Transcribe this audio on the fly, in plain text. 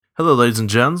Hello, ladies and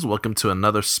gents. Welcome to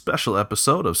another special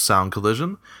episode of Sound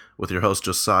Collision with your host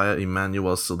Josiah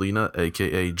Emmanuel Salina,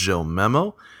 aka Joe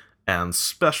Memo, and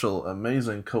special,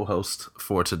 amazing co-host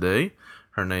for today.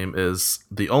 Her name is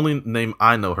the only name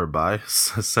I know her by,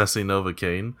 Ceci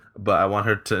Novocaine, but I want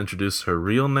her to introduce her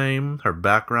real name, her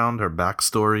background, her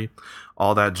backstory,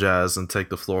 all that jazz, and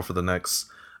take the floor for the next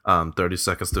 30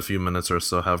 seconds to a few minutes or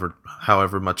so,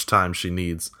 however much time she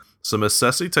needs. So, Miss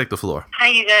Ceci, take the floor. Hi,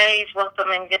 you guys. Welcome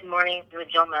and good morning to the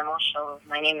Joe Memo Show.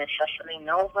 My name is Cecily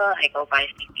Nova. I go by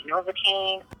Ceci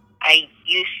Novocaine. I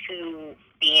used to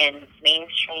be in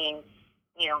mainstream,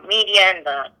 media and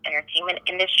the entertainment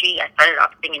industry. I started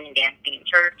off singing and dancing in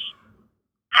church.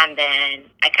 And then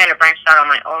I kind of branched out on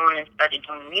my own and started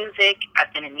doing music.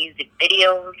 I've been in music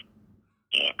videos.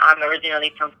 I'm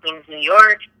originally from Queens, New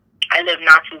York. I live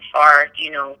not too far,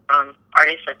 from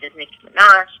artists such as Nicki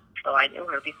Minaj. So I knew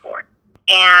her before.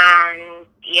 And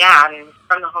I'm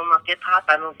from the home of hip hop.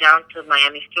 I moved down to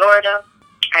Miami, Florida.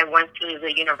 I went to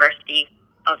the University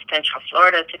of Central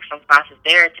Florida, took some classes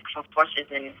there, took some courses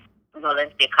in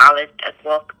Valencia College as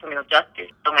well for criminal justice.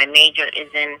 So my major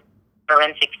is in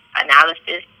forensic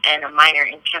analysis and a minor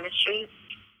in chemistry.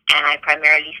 And I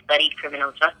primarily study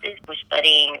criminal justice. We're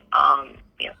studying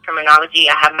criminology.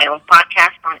 I have my own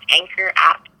podcast on Anchor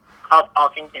app called All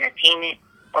Things Entertainment,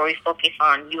 where we focus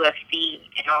on UFC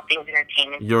and all things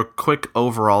entertainment. Your quick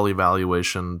overall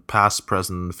evaluation, past,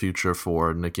 present, and future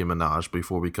for Nicki Minaj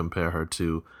before we compare her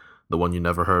to the one you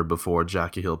never heard before,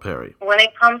 Jackie Hill Perry. When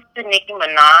it comes to Nicki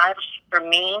Minaj, for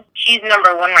me, she's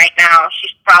number one right now.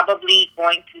 She's probably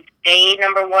going to stay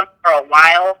number one for a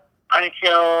while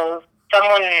until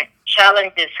someone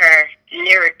challenges her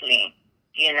lyrically,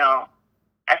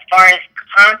 As far as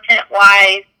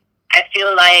content-wise, I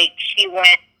feel like she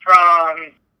went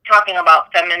from talking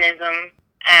about feminism,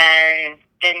 and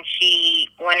then she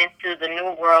went into the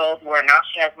new world where now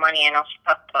she has money and all she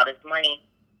talks about is money,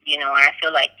 and I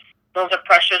feel like those are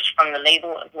pressures from the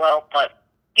label as well, but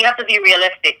you have to be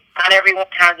realistic. Not everyone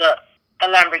has a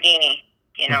Lamborghini,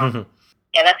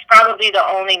 Yeah, that's probably the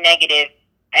only negative,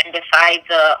 and besides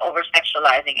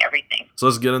over-sexualizing everything. So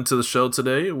let's get into the show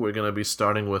today. We're going to be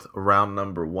starting with round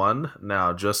number 1.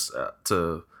 Now, just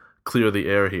to clear the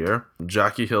air here,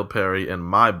 Jackie Hill Perry in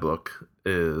my book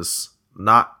is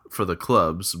not for the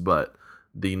clubs, but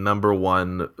the number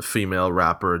 1 female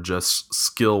rapper just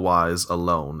skill-wise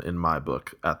alone in my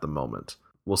book at the moment.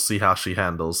 We'll see how she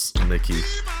handles Nicki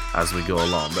as we go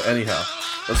along. But anyhow,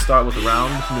 let's start with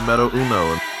round numero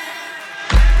uno.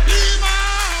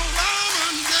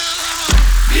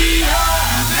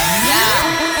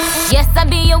 Yes, I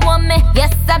be your woman.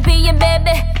 Yes, I be your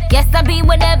baby. Yes, I be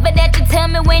whatever that you tell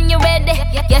me when you're ready.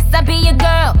 Yes, I be your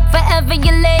girl, forever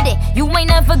your lady. You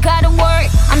ain't never gotta worry,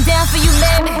 I'm down for you,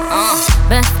 baby.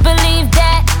 Best believe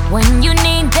that when you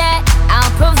need that,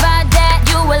 I'll provide that.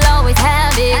 You will always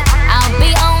have it. I'll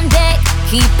be on deck,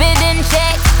 keep it in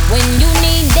check. When you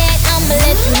need that, I'ma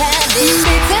let you have it.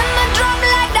 Beating the drum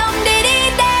like dum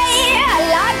diddy day. I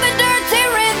like the dirty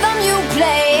rhythm you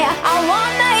play. I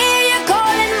wanna hear you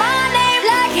calling my name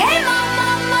like, hey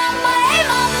mama, mama, hey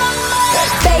mama, mama.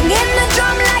 Banging the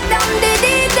drum like dum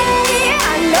diddy day.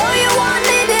 I know you want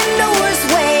it in the worst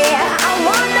way. I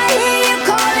wanna hear you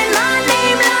calling my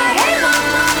name like, hey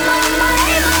mama, mama,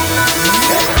 hey mama, mama.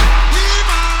 Be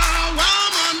my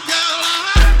woman, girl,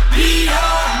 be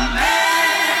your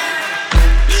man.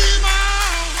 Be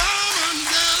my woman,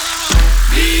 girl,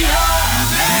 be your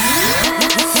man.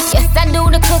 Yes, I do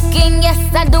the cooking, yes,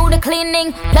 I do the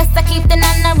cleaning. Plus, I keep the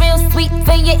nana real sweet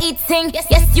for your eating. Yes,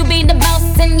 you be the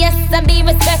boss, and yes, I be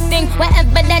respecting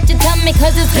whatever that you tell me,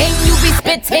 cause it's game you be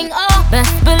spitting. Oh,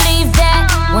 best believe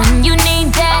that when you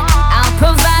need that, I'll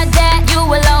provide that. You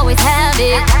will always have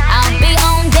it. I'll be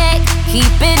on deck,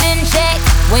 keep it in check.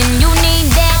 When you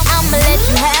need that, I'ma let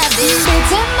you have it.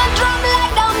 Beating the drum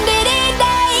like dum diddy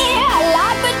day. I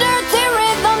like the dirty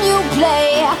rhythm you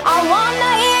play. I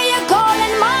wanna hear you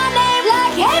calling my name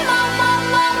like, hey mama,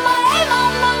 mama, hey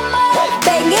mama, mama.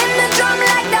 Banging the drum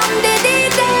like dum diddy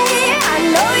day.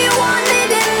 I know you want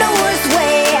it in the worst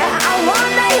way. I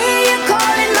wanna hear you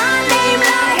calling my name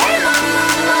like, hey mama,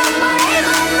 mama, hey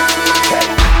mama, mama.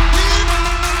 Be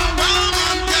my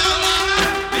woman, girl,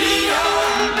 be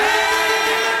your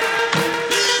man.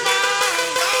 Be my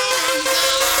woman,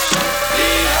 girl, be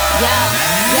your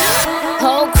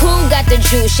Whole crew got the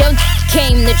juice, yo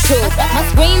came the truth. My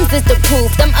screams is the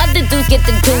proof, them other dudes get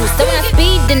the deuce. So when I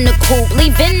speed in the coupe,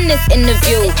 leaving this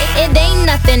interview, it ain't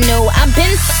nothing new, I've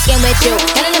been fucking with you.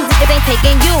 None of them niggas ain't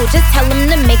taking you, just tell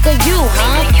them to make a you,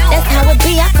 huh? That's how it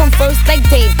be, I come first like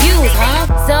debuts,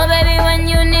 huh? So baby, when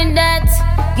you need that,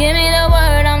 Give me the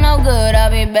word, I'm no good, I'll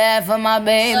be bad for my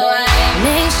baby.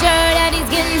 Make sure that he's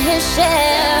getting his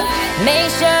share.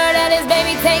 Make sure that his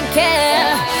baby take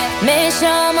care. Make sure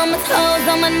I'm on my toes,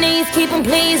 on my knees, keep him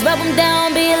please, rub him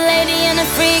down, be a lady and a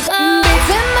freak.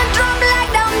 Beating my drum like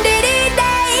Dum Diddy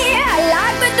Day. I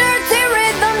like the dirty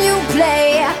rhythm you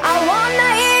play. I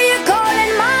wanna hear you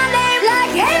calling my name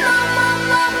like, hey mama,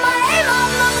 mama, hey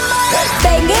mama, mama.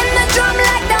 Banging the drum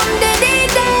like Dum Diddy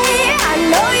Day. I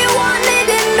know you want it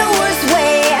in the worst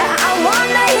way. I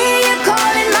wanna hear you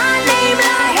calling my name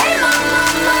like, hey mama,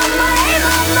 mama, hey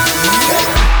mama, mama.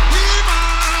 Be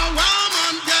my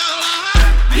woman, girl.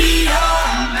 Be your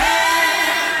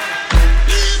man.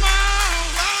 Be my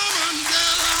woman,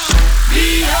 girl.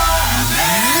 Be your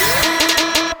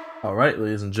man. All right,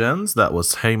 ladies and gents, that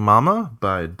was Hey Mama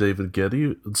by David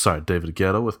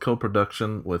Guetta with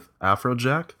co-production with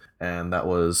Afrojack. And that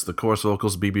was the chorus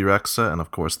vocals BB Rexa, and of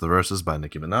course the verses by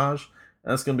Nicki Minaj.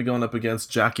 And it's going to be going up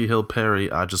against Jackie Hill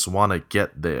Perry, I Just Wanna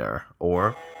Get There,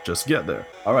 or Just Get There.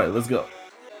 All right, let's go.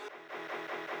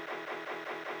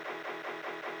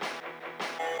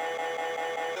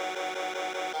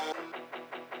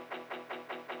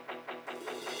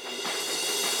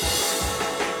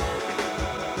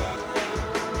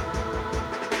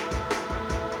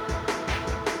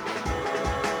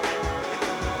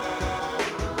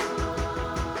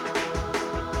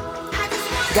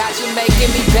 God, you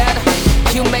making me better,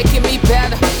 you making me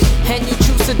better, and you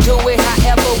choose to do it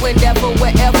however, whenever,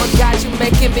 wherever. God, you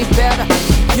making me better,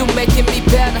 you making me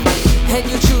better, and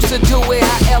you choose to do it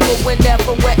however,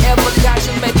 whenever, wherever. God,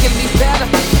 you making me better,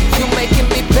 you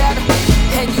making me better,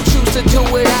 and you choose to do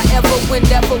it however,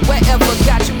 whenever, wherever.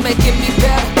 God, you making me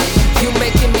better, you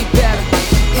making me better,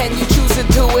 and you choose to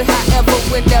do it however,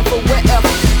 whenever,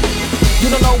 wherever. You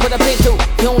don't know what I've been through,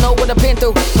 you don't know what I've been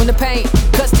through. When the pain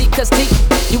cuts deep,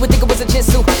 you would think it was a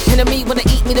jinsu. Enemy wanna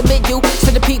eat me the menu.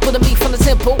 Send the people to me from the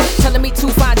temple, telling me to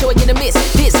find joy in the midst.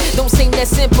 This don't seem that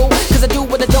simple, cause I do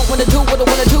what I don't wanna do, what I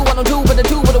wanna do. I don't do what I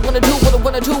do, what I wanna do, what I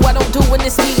wanna do. I don't do when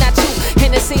it's me, not you.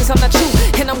 And it seems I'm not you,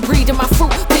 and I'm greedy my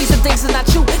fruit. These are things that's not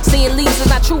true, seeing leaves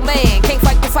is not true, man. Can't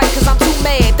fight the fight cause I'm too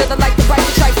mad. That I like to bite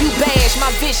the tripe, you bash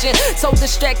my vision. So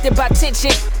distracted by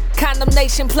tension,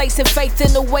 condemnation, placing faith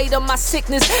in the weight of my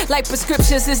sickness. Like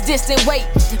prescriptions is distant weight.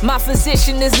 My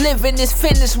physician is living, is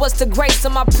finished. What's the grace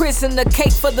of my prison? The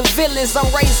cake for the villains. I'm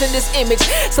raising this image.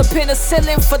 So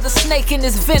penicillin for the snake in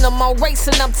this venom. I'm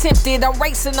racing, I'm tempted. I'm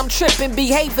racing, I'm tripping.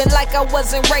 Behaving like I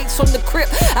wasn't raised from the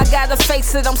crypt. I gotta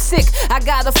face it, I'm sick. I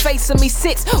gotta face him, he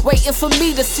sits. Waiting for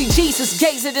me to see Jesus.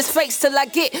 Gaze at his face till I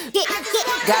get.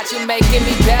 God, you making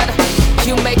me better.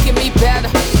 You making me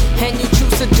better. And you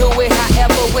choose to do it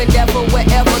however, whenever,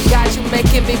 wherever. God, you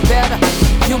making me better,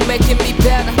 you making me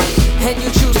better, and you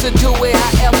choose to do it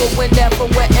however, whenever,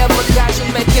 wherever. God, you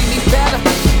making me better,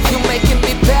 you making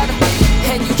me better,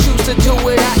 and you choose to do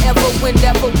it however,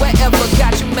 whenever, wherever.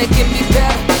 God, you making me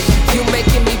better, you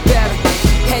making me better,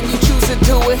 and you choose to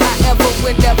do it however,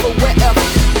 whenever, wherever.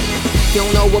 You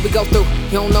don't know what we go through,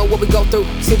 you don't know what we go through.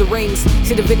 See the rings,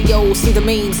 see the videos, see the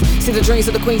memes, see the dreams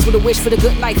of the queens with a wish for the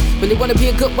good life. Really wanna be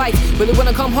a good wife, really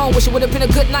wanna come home, wish it would've been a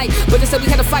good night. But instead we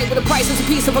had to fight with a price, it's a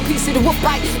piece of the whoop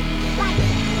bite.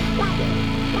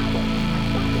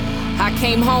 I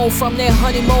came home from their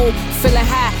honeymoon, feeling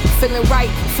high, feeling right,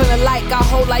 feeling like our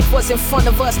whole life was in front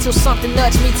of us till something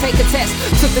nudged me, take a test.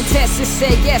 Took the test, it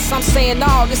said yes, I'm saying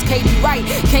no, this can't be right,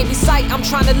 can't be sight, I'm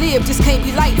trying to live, this can't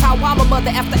be life. How I'm a mother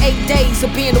after 8 days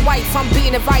of being a wife, I'm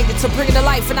being invited to bring it to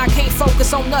life, and I can't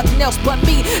focus on nothing else but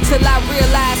me till I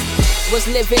realize what's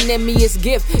living in me is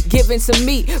gift given to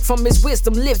me from his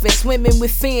wisdom, living, swimming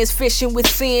with fins, fishing with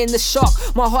sin, the shark.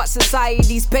 My heart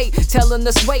society's bait, telling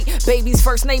us wait, baby's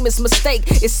first name is mistake.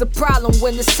 It's a problem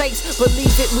when the saints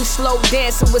believe it. We slow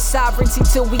dancing with sovereignty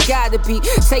till we gotta be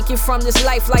taken from this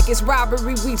life like it's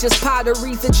robbery. We just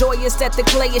pottery. The joy is that the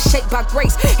clay is shaped by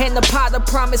grace, and the potter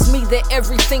promised me that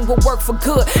everything will work for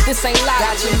good. This ain't lie.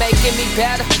 God, you making me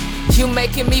better, you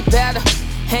making me better,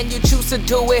 and you choose to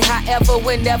do it however,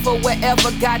 whenever,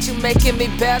 wherever. God, you making me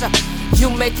better, you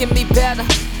making me better,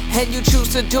 and you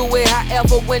choose to do it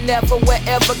however, whenever,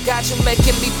 wherever. God, you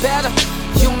making me better,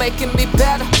 you making me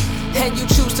better, and you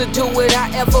choose to do it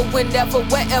however, whenever,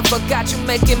 wherever. God, you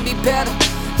making me better,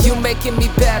 you making me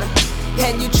better,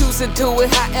 and you choose to do it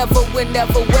however,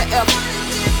 whenever, wherever.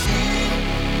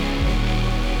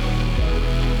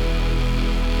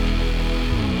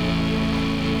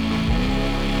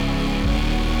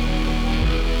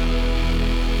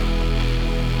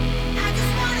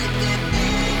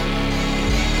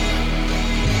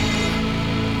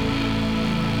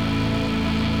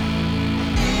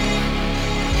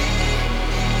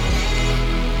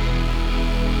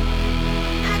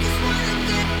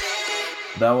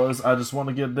 That was I Just Want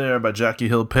to Get There by Jackie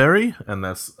Hill Perry, and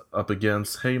that's up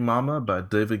against Hey Mama by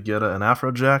David Guetta and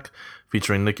Afrojack,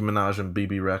 featuring Nicki Minaj and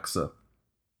BB Rexa.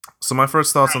 So my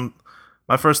first thoughts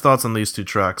on these two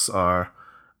tracks are,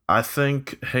 I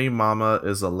think Hey Mama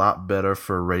is a lot better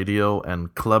for radio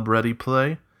and club ready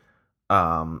play.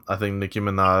 I think Nicki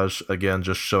Minaj, again,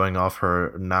 just showing off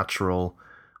her natural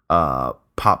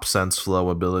pop sense flow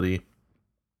ability,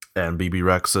 and BB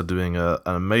Rexa doing an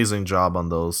amazing job on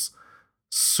those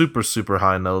super, super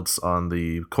high notes on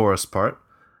the chorus part.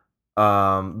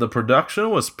 The production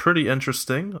was pretty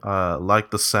interesting.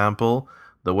 Like the sample,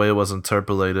 the way it was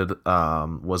interpolated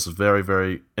was very,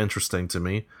 very interesting to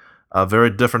me. Very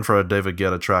different for a David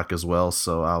Guetta track as well,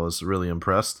 so I was really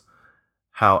impressed.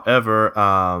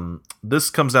 However, this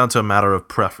comes down to a matter of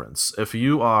preference. If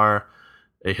you are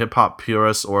a hip-hop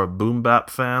purist or a boom bap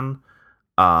fan,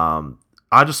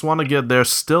 I Just Want to Get There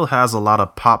still has a lot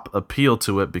of pop appeal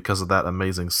to it because of that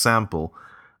amazing sample.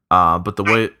 But the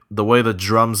way the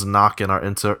drums knock in are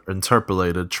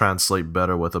interpolated translate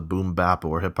better with a boom bap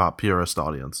or hip-hop purist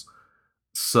audience.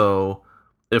 So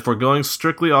if we're going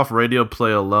strictly off radio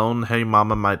play alone, Hey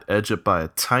Mama might edge it by a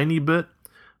tiny bit.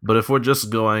 But if we're just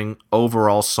going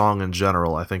overall song in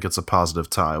general, I think it's a positive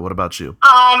tie. What about you?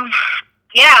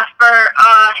 Yeah, for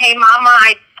Hey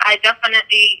Mama, I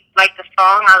definitely like the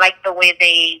song. I like the way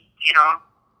they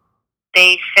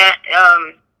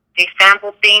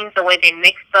sample things, the way they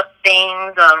mixed up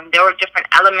things. There were different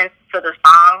elements to the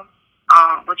song,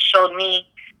 which showed me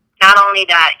not only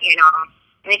that,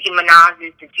 Nicki Minaj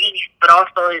is the G, but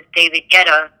also is David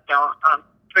Guetta,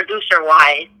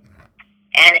 producer-wise.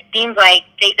 And it seems like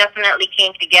they definitely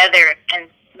came together and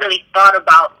really thought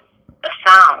about the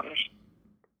sound.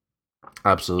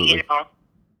 Absolutely.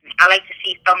 I like to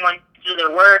see someone do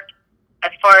their work.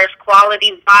 As far as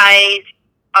quality-wise,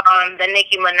 the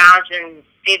Nicki Minaj and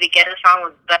David Guetta song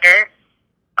was better.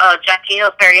 Jackie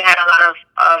Hill Perry had a lot of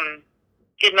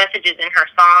good messages in her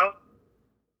song.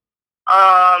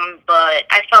 But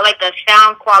I felt like the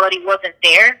sound quality wasn't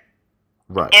there.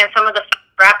 Right. And some of the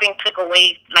rapping took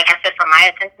away, like I said, from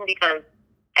my attention, because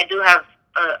I do have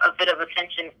a bit of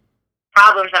attention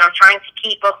problems, and I'm trying to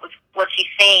keep up with what she's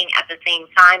saying at the same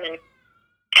time.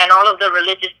 And all of the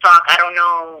religious talk, I don't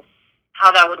know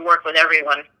how that would work with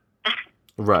everyone.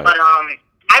 Right. But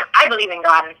I believe in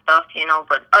God and stuff,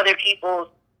 but other people,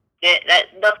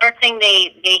 the first thing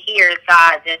they hear is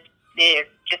God, they're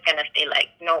just going to say, like,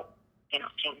 nope,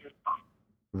 change the song.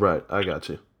 Right, I got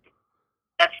you.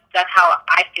 That's how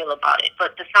I feel about it.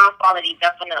 But the sound quality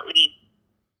definitely,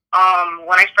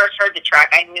 when I first heard the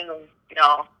track, I knew,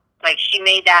 like she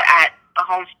made that at a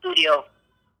home studio.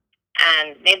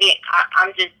 And maybe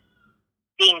I'm just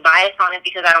being biased on it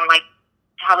because I don't like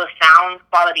how the sound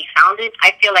quality sounded.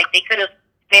 I feel like they could have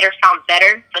made her sound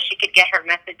better so she could get her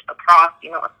message across,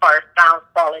 as far as sound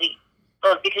quality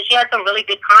goes, because she had some really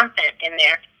good content in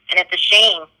there. And it's a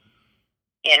shame,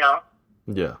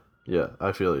 Yeah,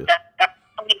 I feel you. That's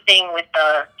the only thing with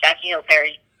Jackie Hill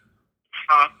Perry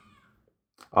song.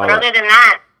 All but right. other than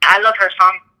that, I love her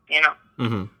song,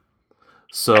 Mm-hmm. I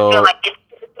So, feel like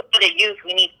for the youth,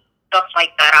 we need stuff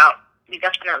like that out. We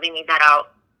definitely need that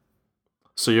out.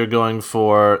 so you're going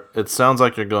for, it sounds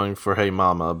like you're going for Hey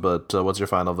Mama, but what's your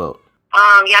final vote?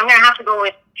 Yeah, I'm going to have to go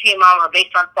with Hey Mama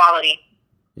based on quality.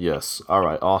 Yes. All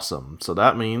right. Awesome. So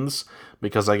that means,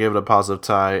 because I gave it a positive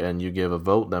tie and you gave a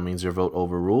vote, that means your vote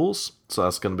overrules. So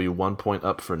that's going to be 1 point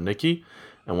up for Nikki.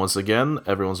 And once again,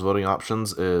 everyone's voting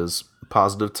options is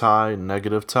positive tie,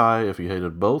 negative tie if you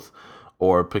hated both,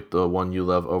 or pick the one you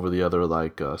love over the other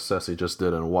like Ceci just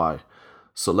did, and why.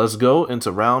 So let's go into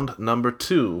round number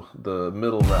 2, the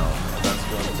middle round. And that's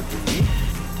going to be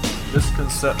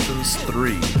Misconceptions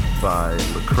 3 by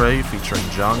Lecrae featuring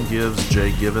John Gibbs,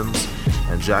 Jay Givens,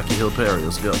 and Jackie Hill Perry.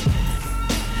 Let's go.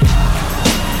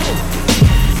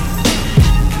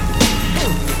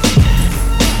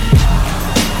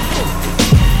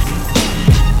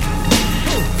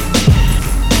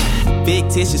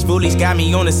 Fictitious foolish got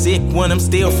me on a sick one. I'm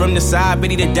still from the side,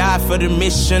 ready to die for the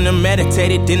mission. I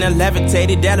meditated, then I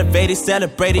levitated, elevated,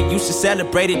 celebrated. You should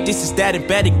celebrate it. This is that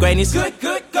embedded greatness. Good,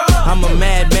 go. I'm a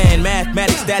madman,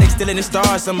 mathematics, static, still in the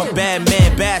stars. I'm a bad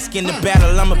man, bask in the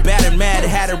battle. I'm a battered mad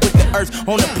hatter with the earth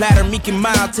on the platter, meek and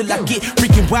mild till I get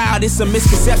freaking wild. It's a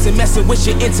misconception, messing with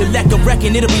your intellect. I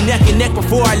reckon it'll be neck and neck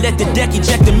before I let the deck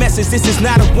eject the message. This is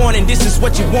not a warning, this is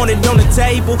what you wanted on the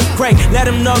table. Craig, let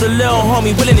him know the little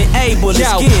homie willing and able.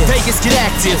 Yo, Vegas get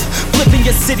active, flipping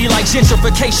your city like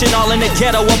gentrification. All in the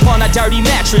ghetto upon a dirty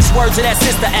mattress. Words of that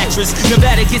sister actress,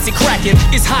 Nevada gets it cracking.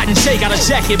 It's hot and Jay got a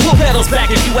jacket. Pull pedals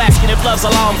back if you asking if love's a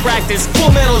long practice. Full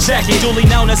full metal jacket, duly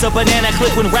known as a banana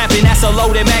clip when rapping. That's a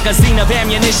loaded magazine of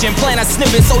ammunition. Plan a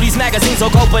snippet so these magazines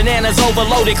will go bananas.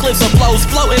 Overloaded clips of flows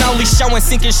floating, only showing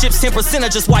sinking ships 10%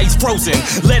 of just why he's frozen.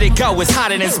 Let it go, it's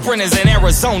hotter than sprinters in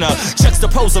Arizona.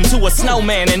 Juxtapose him to a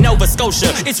snowman in Nova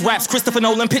Scotia. It's raps, Christopher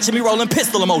Nolan, picture me rolling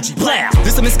pistol emoji. Blah!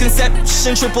 This a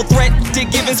misconception, triple threat.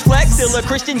 Dick Givens flex, still a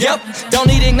Christian, yep. Don't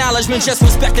need acknowledgement, just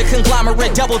respect the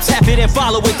conglomerate. Double tap it and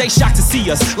follow it, they shocked to see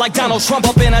us. Like Donald Trump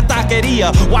up in a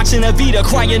taqueria, watching Evita,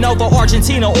 crying over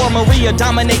Argentina or Maria,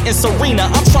 dominating Serena.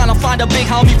 I'm trying to find a big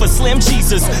homie for Slim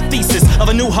Jesus. Thesis of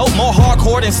a new hope, more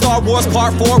hardcore than Star Wars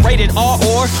Part 4, rated R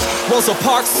or Rosa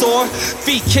Parks soar.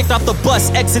 Feet kicked off the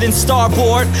bus, exiting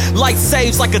starboard. Light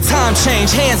saves like a time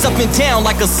change, hands up and down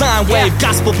like a sine wave.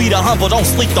 Gospel be the humble, don't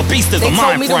sleep, the beast is a mind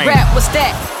frame. They told me to rap, what's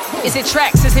that? Is it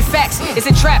tracks? Is it facts? Is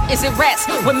it trap? Is it rats?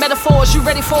 With metaphors you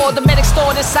ready for? The medic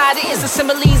stored inside it. Is it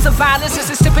similes of violence? Is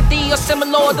it sympathy or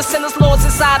similar? The sinner's lords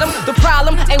inside them. The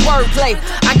problem ain't wordplay.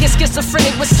 I get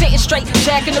schizophrenic with sitting straight,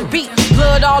 jacking the beat,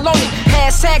 blood all on it.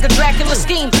 Hashtag a Dracula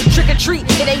scheme. Trick or treat,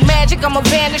 it ain't magic. I'ma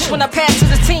vanish when I pass to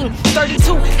the team.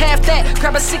 32, half that.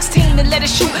 Grab a 16 and let it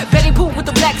shoot. Betty Boo with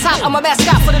the black top. I'm a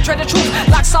mascot for the dread of truth.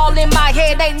 Locks all in my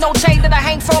head. Ain't no chain that I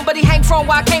hang from, but he hang from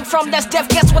where I came from. That's death.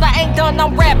 Guess what? I ain't done.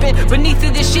 I'm rapping. Beneath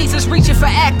it is Jesus reaching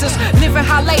for actors. Living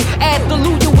high late,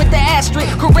 hallelujah with the asterisk.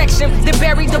 Correction, they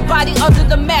buried the body under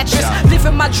the mattress.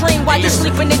 Living my dream while you're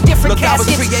sleeping in different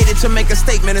caskets. I was created to make a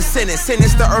statement of sentence.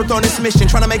 Sentence the earth on its mission.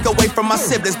 Trying to make a way from my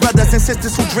siblings. Brothers and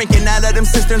sisters who drinking out of them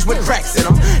cisterns with cracks in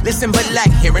them. Listen but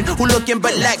lack hearing. Who looking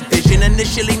but lack vision.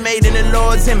 Initially made in the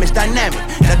Lord's image. Dynamic.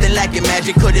 Nothing lacking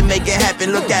magic. Couldn't make it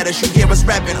happen. Look at us. You hear us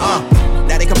rapping.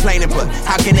 Now they complaining, but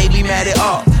how can they be mad at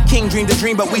all? King dreamed a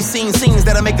dream, but we seen scenes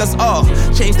that'll make us all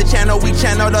change the channel. We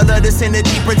channeled all of this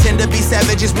energy, pretend to be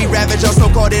savages. We ravage our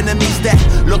so-called enemies that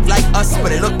look like us,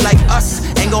 but it look like us.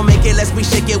 Ain't gon' make it unless we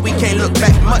shake it. We can't look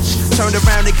back much. Turned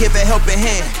around to give a helping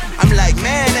hand. I'm like,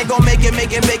 man, they gon' make it,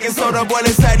 baking soda boil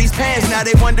inside these pants. Now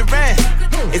they wondering,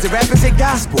 is it rap, is it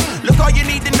gospel? Look, all you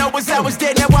need to know is I was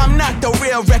dead, now I'm not the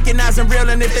real. Recognizing real,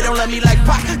 and if they don't love me like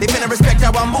Pac, they finna respect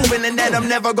how I'm moving and that I'm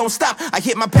never gon' stop. I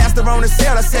hit my pastor on the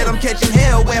cell, I said I'm catching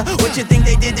hell. Well, what you think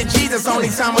they did to Jesus? Only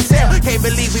time will tell. Can't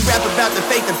believe we rap about the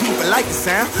faith and people like the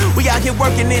sound. We out here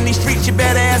working in these streets, you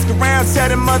better ask around. Tell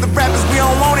them other rappers we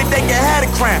don't want it, they can have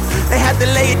the crown. They have to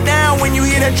lay it down when you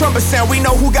hear that trumpet sound. We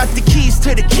know who got the keys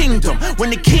to the kingdom. When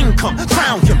the king come,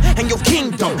 crown him, and your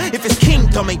kingdom. If his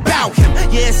kingdom ain't bow him,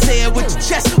 yeah, say it with your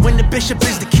chest. When the bishop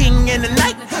is the king in the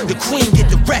night, the queen get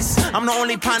the rest. I'm the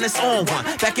only pine that's on one,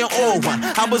 back in all one.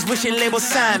 I was wishing labels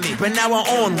sign me, but now I'm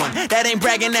on one. That ain't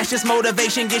bragging, that's just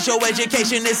motivation. Get your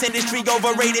education, this industry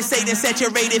overrated. Satan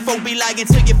saturated, folk be lying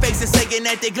to your face and saying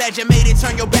that they glad you made it.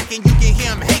 Turn your back and you can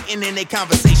hear them hating in their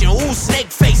conversation. Ooh, snake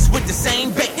face with the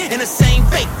same bait, and the same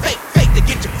fake to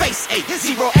get your face 8,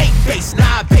 0, 8 bass,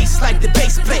 9 bass like the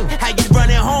bass plate. How you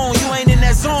running home, you ain't in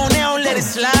that zone, they don't let it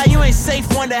slide. You ain't safe,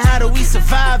 wonder how do we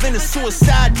survive in a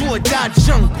suicide, do or die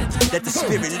jungle. Let the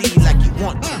spirit lead like you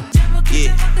want to.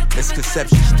 Yeah,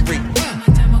 Misconceptions 3.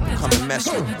 Come and mess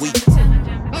with we.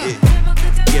 Yeah,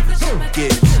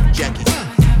 Gibbs, Jackie,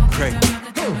 Craig,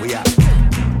 we out.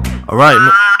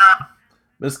 Alright,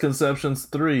 Misconceptions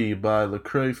 3 by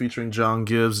Lecrae featuring John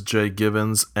Gibbs, Jay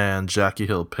Gibbons, and Jackie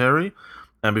Hill Perry.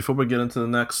 And before we get into the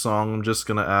next song, I'm just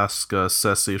going to ask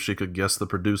Ceci if she could guess the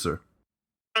producer.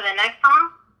 For the next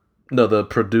song? No, the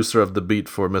producer of the beat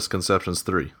for Misconceptions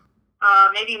 3.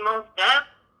 Maybe Mos Def?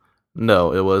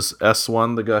 No, it was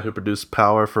S1, the guy who produced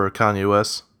Power for Kanye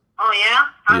West. Oh, yeah?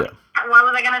 Yeah. Why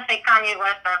was I going to say Kanye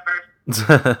West at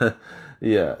first?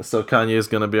 Yeah, so Kanye is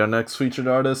going to be our next featured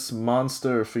artist.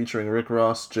 Monster featuring Rick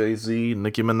Ross, Jay-Z,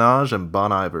 Nicki Minaj, and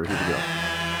Bon Iver. Here we go.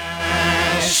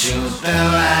 Shoot the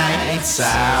lights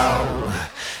out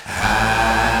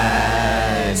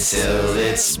high till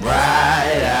it's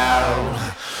bright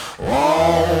out.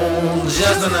 Oh,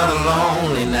 just another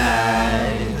lonely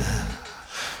night.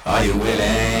 Are you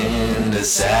willing to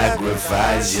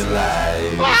sacrifice your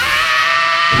life?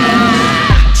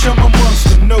 I'm a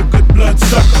monster, no good blood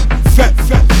sucker. Fat,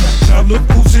 now look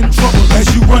who's in trouble. As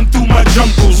you run through my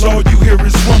jungles, all you hear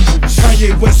is rumbles.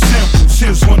 Kanye West samples,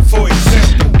 here's one for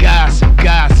example.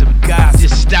 Gossip,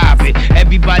 just stop it.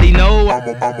 Everybody know I'm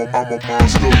a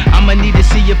monster. I'ma need to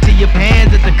see up to your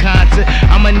pants at the concert.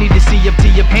 I'ma need to see up to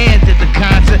your pants at the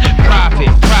concert. Profit,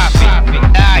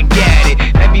 I get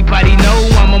it. Everybody know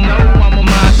I'm a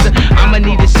monster. I'ma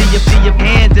need to see up to your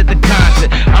pants at the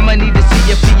concert. I'ma need to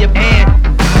see up to your pants.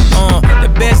 The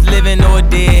best living or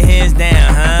dead, hands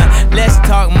down, huh? Let's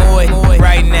talk more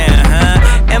right now, huh?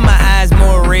 And my eyes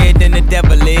more red than the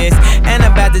devil is. And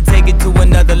I'm about to take it to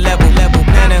another level.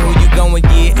 Planning who you gon'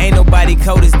 get, ain't nobody coming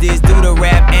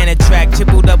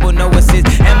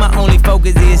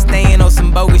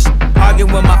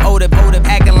fucking with my older,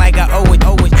 acting like I owe it.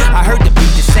 I heard the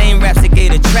beat, the same raps that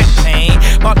gave the track pain.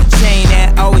 Bought the chain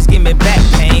that always give me back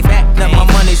pain. Up my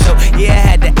money, so yeah, I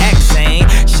had to act sane.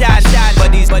 Shot,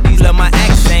 but these love my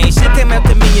accent. Shit came up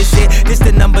to me and said, this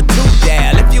the number 2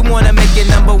 dial. If you wanna make it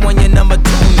number 1, you're number 2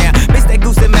 now. Mix that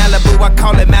goose in Malibu, I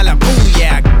call it Malibu,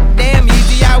 yeah. Damn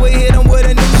easy, I would hit 'em with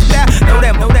a new style. Know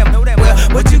that. Well,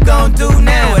 what you gon' do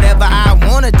now? Whatever I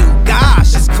wanna do,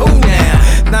 gosh, it's cool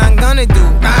now. Now I'm gonna do,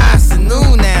 it's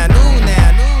new now.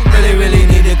 Really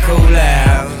need to cool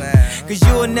out. Cause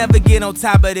you'll never get on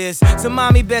top of this. So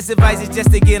mommy, best advice is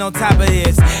just to get on top of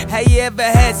this. Have you ever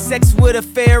had sex with a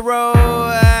pharaoh?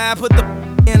 I put the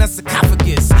in her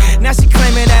sarcophagus. Now she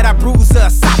claiming that I bruised her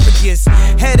esophagus.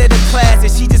 Head of the class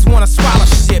and she just wanna swallow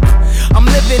shit. I'm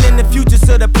living in the future,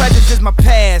 so the present is my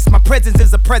past. My presence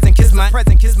is a present, kiss my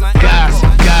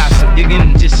Gossip, you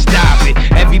can just stop it.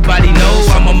 Everybody know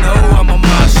I'm a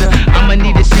monster. I'ma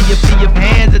need to see your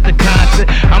hands at the concert.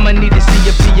 I'ma need to see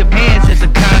your hands at the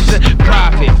concert.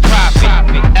 Profit,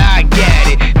 I get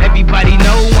it. Everybody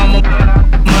know I'm a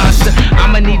monster.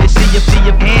 I'ma need to see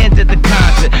your hands at the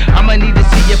concert. I'ma need to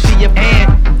see your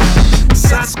hands.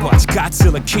 Sasquatch,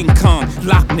 Godzilla, King Kong,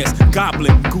 Loch Ness,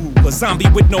 Goblin, Ghoul, a zombie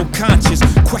with no conscience.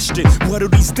 Question, what do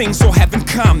these things all have in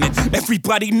common?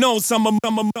 Everybody knows I'm a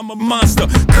monster.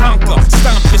 Conquer,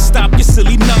 stop your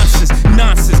silly nonsense.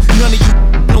 None of you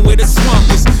know where the swamp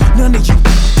is. None of you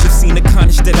have seen the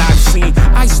carnage that I've seen.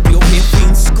 I still hear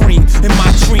fiends scream in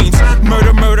my dreams.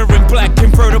 Murder in black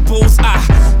convertibles. I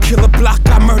kill a block,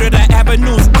 I murder the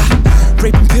avenues.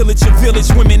 Rape and pillage a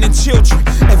village, women and children.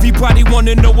 Everybody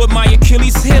wanna know what my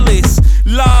Achilles heel is.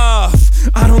 Love,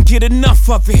 I don't get enough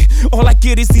of it. All I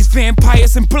get is these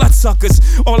vampires and bloodsuckers.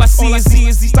 All I see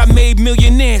is these I made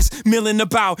millionaires milling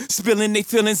about, spilling their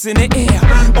feelings in the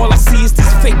air. All I see is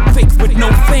these fake with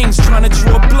no fangs, trying to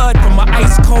draw blood from my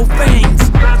ice cold veins.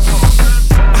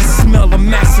 I smell a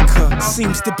massacre,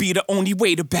 seems to be the only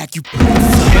way to back you.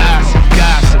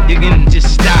 Gossip, you can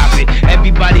just stop it.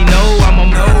 Everybody know I'm a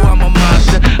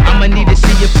monster. I'ma need to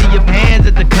see your hands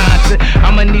at the concert.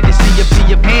 I'ma need to see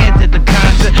your hands at the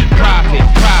concert. Profit,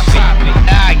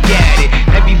 I get it.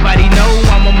 Everybody know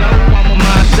I'm a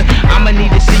monster. I'ma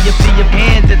need to see your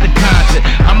hands at the concert.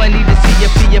 I'ma need to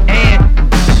see your hands.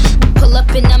 Pull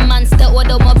up in a monster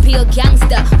automobile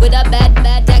gangster with a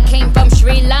bad that came from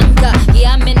Sri Lanka.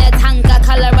 Yeah, I'm in a tanka,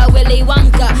 color a Willy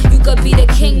Wonka. You could be the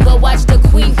king, but watch the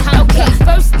queen conquer. Okay,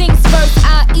 first things first,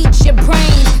 I'll eat your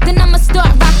brains. Then I'ma start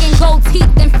rocking gold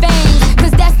teeth and fangs.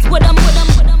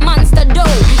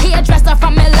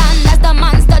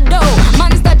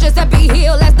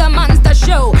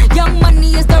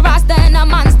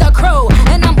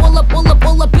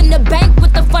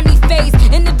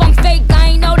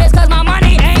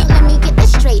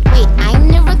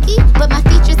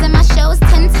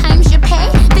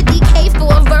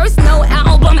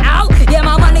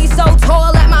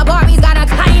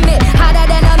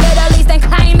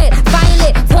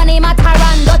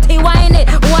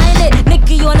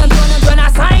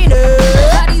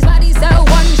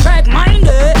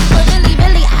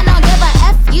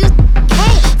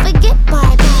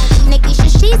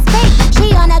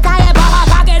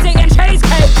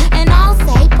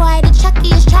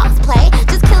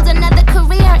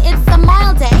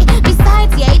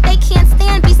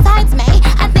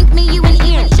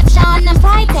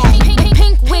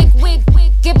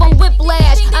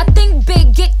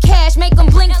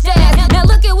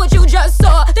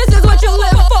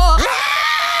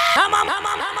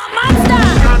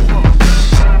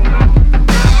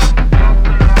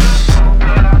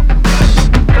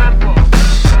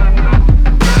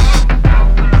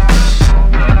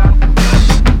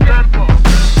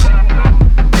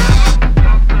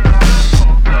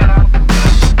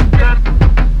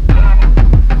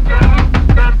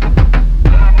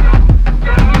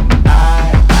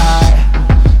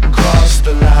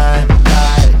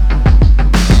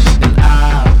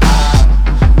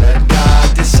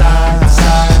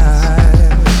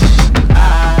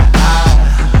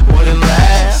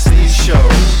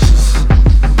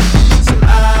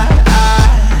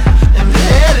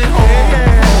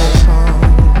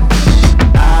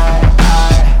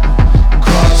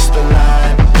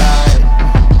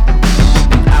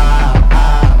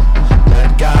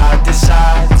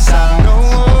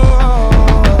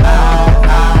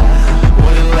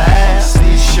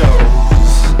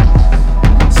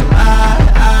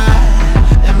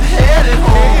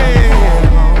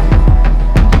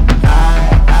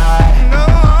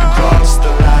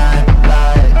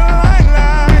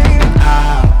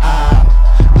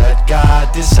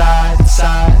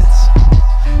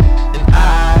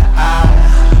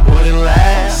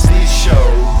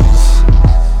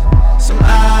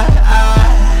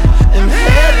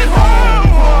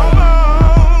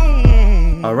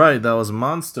 was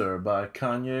Monster by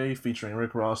Kanye featuring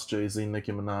Rick Ross, Jay-Z,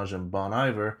 Nicki Minaj, and Bon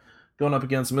Iver, going up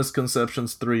against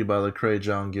Misconceptions 3 by Lecrae,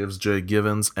 John Gibbs, Jay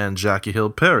Givens, and Jackie Hill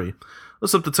Perry.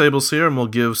 Let's flip the tables here, and we'll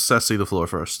give Ceci the floor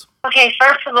first. Okay,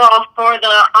 first of all, for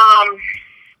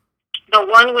the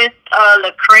one with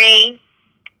Lecrae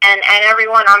and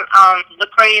everyone,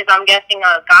 Lecrae is, I'm guessing,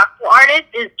 a gospel artist.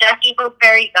 Is Jackie Hill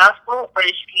Perry gospel, or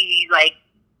is she like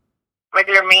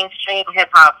regular mainstream hip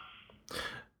hop?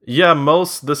 Yeah,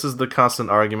 this is the constant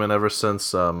argument ever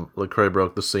since Lecrae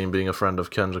broke the scene, being a friend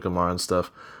of Kendrick Lamar and stuff,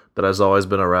 that has always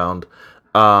been around.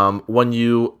 When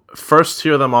you first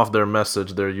hear them off their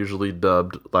message, they're usually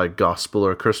dubbed like gospel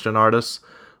or Christian artists,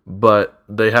 but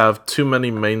they have too many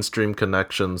mainstream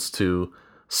connections to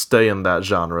stay in that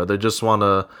genre. They just want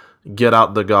to get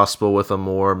out the gospel with a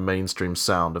more mainstream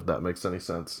sound, if that makes any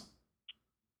sense.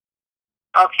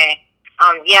 Okay.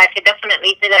 Yeah, I could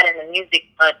definitely see that in the music,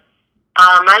 but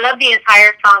I love the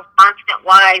entire song,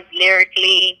 content-wise,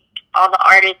 lyrically. All the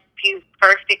artists fused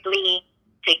perfectly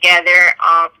together.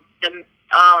 The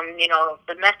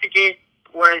messages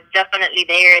were definitely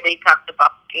there. They talked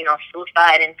about,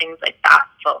 suicide and things like that.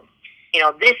 So,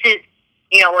 this is,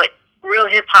 what real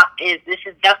hip-hop is. This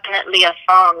is definitely a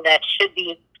song that should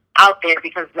be out there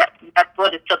because that's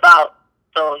what it's about.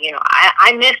 So,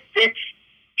 I miss this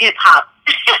hip-hop.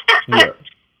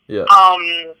 Yeah.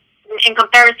 In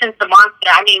comparison to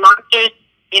Monster, Monster,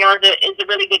 is a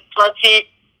really good club hit.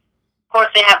 Of course,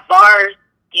 they have bars,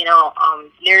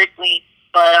 lyrically,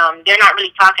 but they're not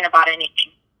really talking about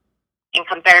anything in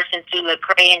comparison to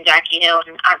Lecrae and Jackie Hill.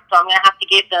 So I'm going to have to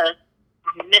give the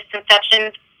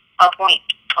Misconceptions a point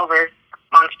over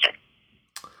Monster.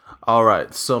 All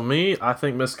right, so I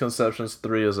think Misconceptions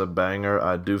 3 is a banger.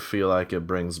 I do feel like it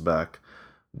brings back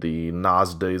the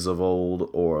Nas days of old,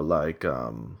 or like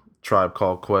Tribe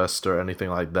Called Quest or anything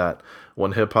like that,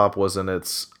 when hip-hop was in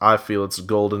its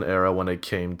golden era when it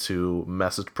came to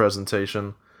message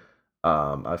presentation.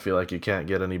 I feel like you can't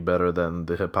get any better than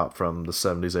the hip-hop from the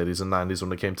 70s, 80s, and 90s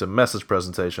when it came to message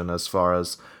presentation as far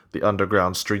as the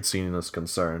underground street scene is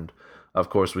concerned.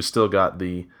 Of course, we still got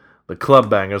the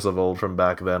club bangers of old from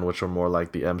back then, which were more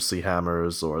like the MC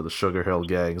Hammers or the Sugar Hill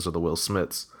Gangs or the Will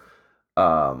Smiths.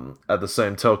 At the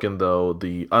same token, though,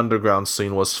 the underground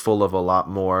scene was full of a lot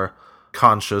more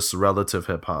conscious relative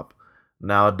hip-hop.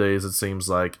 Nowadays, it seems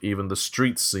like even the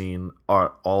street scene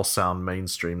all sound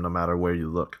mainstream no matter where you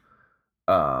look.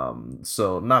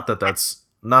 So not that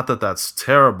that's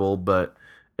terrible, but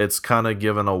it's kind of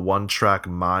given a one-track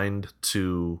mind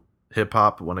to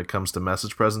hip-hop when it comes to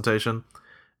message presentation.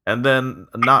 And then,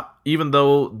 even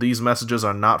though these messages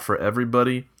are not for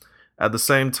everybody, at the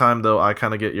same time, though, I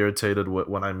kind of get irritated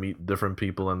when I meet different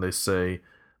people and they say,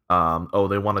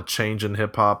 they want to change in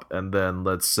hip-hop, and then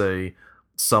let's say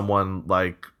someone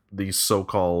like these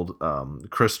so-called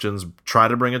Christians try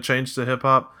to bring a change to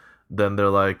hip-hop, then they're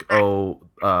like,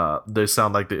 they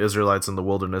sound like the Israelites in the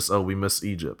wilderness, we miss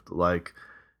Egypt. Like,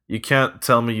 you can't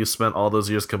tell me you spent all those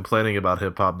years complaining about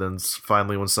hip-hop, then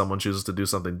finally when someone chooses to do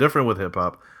something different with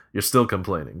hip-hop, you're still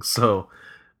complaining. So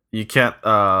you can't,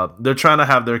 they're trying to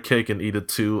have their cake and eat it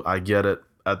too. I get it.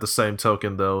 At the same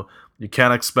token, though, you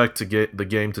can't expect to get the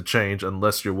game to change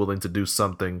unless you're willing to do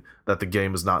something that the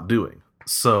game is not doing.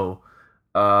 So,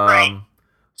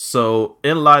 so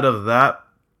in light of that,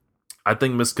 I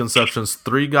think Misconceptions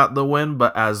 3 got the win,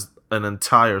 but as an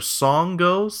entire song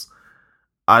goes,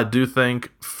 I do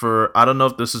think I don't know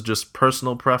if this is just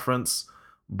personal preference,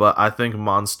 but I think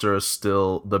Monster is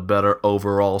still the better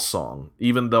overall song.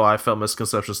 Even though I felt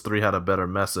Misconceptions 3 had a better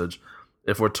message,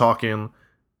 if we're talking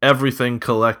everything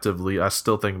collectively, I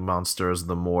still think Monster is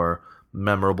the more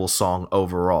memorable song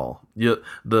overall.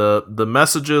 The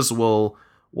messages will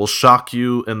shock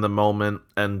you in the moment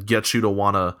and get you to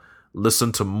want to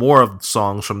listen to more of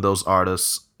songs from those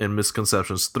artists in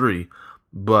Misconceptions 3,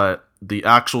 but the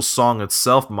actual song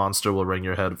itself, Monster, will ring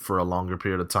your head for a longer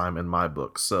period of time in my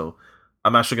book. So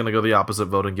I'm actually going to go the opposite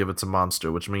vote and give it to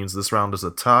Monster, which means this round is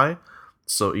a tie.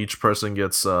 So each person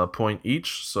gets a point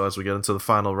each. So as we get into the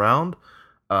final round,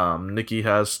 Nikki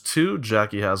has 2,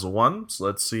 Jackie has 1. So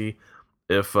let's see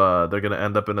if they're going to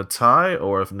end up in a tie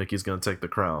or if Nikki's going to take the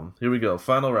crown. Here we go.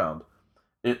 Final round.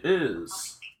 It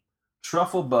is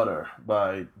Truffle Butter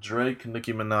by Drake,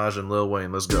 Nicki Minaj, and Lil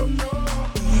Wayne. Let's go.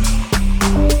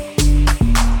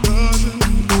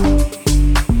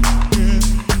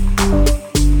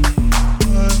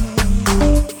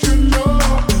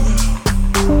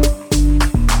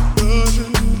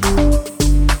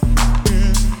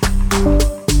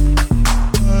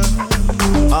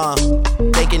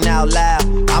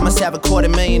 have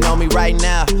 $250,000 on me right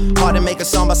now. Hard to make a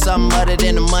song about something other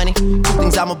than the money. Two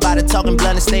things I'm about to talking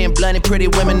blunt and staying blunt. Pretty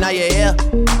women, are you here?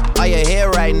 Are you here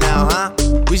right now, huh?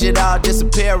 We should all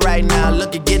disappear right now.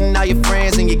 Look, you're getting all your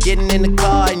friends and you're getting in the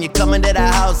car and you're coming to the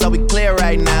house. Are we clear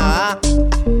right now, huh?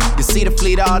 You see the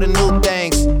fleet, all the new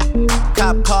things.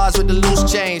 Cop cars with the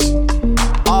loose change.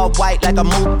 All white like a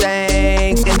mood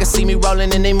things. Niggas see me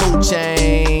rolling and they mood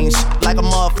change. Like a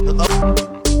motherfucker.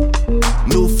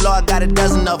 New floor, I got a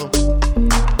dozen of them.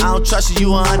 I don't trust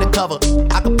you are undercover.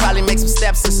 I could probably make some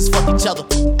stepsisters fuck each other.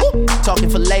 Woo. Talking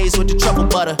fillets with the truffle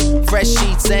butter. Fresh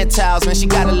sheets and towels, man, she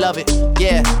gotta love it.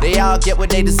 Yeah, they all get what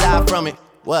they desire from it.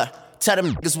 What? Tell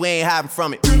them niggas we ain't hiding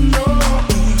from it.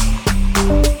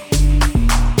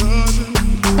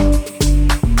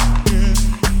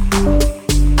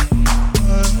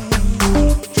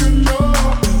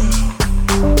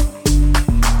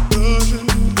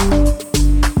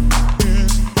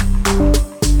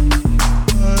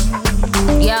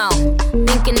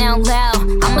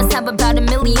 About $1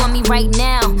 million on me right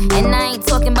now. And I ain't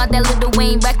talking about that Lil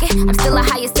Wayne record. I'm still a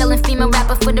highest selling female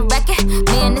rapper for the record.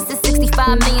 Man, this is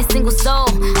 65 million single soul.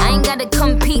 I ain't gotta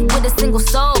compete with a single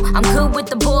soul. I'm good with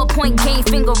the ballpoint game,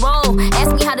 finger roll.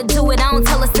 Ask me how to do it, I don't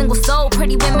tell a single soul.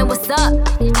 Pretty women, what's up?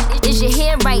 Is your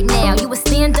hair right now? You a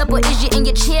stand up or is you in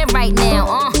your chair right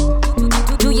now?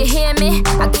 Do you hear me?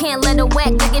 I can't let a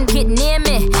whack nigga get near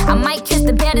me. I might kiss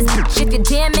the baddest bitch if you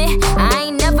damn it. I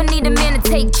ain't never need a man to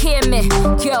take care of me.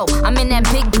 Yo, I'm in that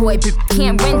big boy, but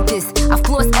can't rent this. I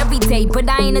floss every day, but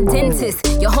I ain't a dentist.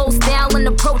 Your whole style and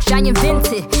approach I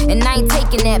invented. And I ain't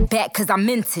taking that back cause I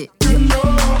meant it.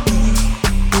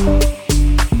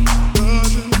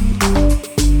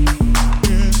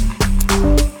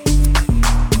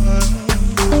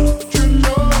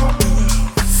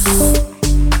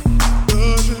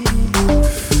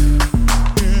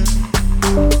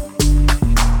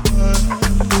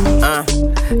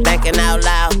 Thinking out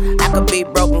loud, I could be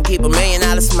broke and keep $1 million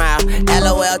smile.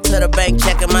 LOL to the bank,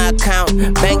 checking my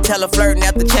account. Bank teller flirting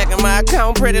after checking my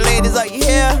account. Pretty ladies, are you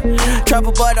here?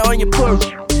 Truffle butter on your porch.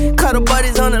 Cuddle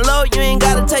buddies on the low, you ain't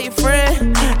gotta tell your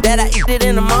friend that I eat it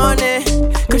in the morning.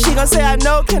 Cause she gon' say I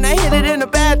know, can I hit it in the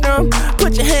bathroom?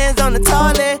 Put your hands on the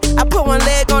toilet. I put one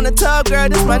leg on the tub, girl,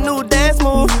 this my new dance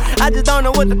move. I just don't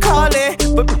know what to call it.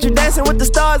 But you dancing with the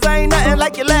stars, I ain't nothing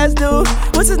like your last dude.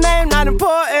 What's his name? Not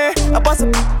important. I bought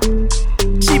some.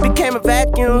 She became a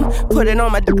vacuum. Put it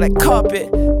on my dick like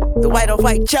carpet. The white on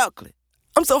white chocolate.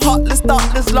 I'm so heartless,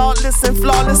 thoughtless, lawless, and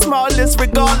flawless, smallest,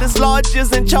 regardless,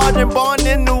 largest, and charging, born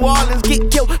in New Orleans,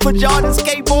 get killed for Jordan,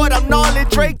 skateboard, I'm gnarly,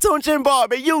 Drake, Tunch, and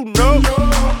Barbie, you know.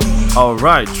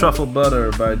 Alright, Truffle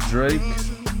Butter by Drake,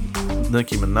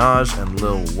 Nicki Minaj, and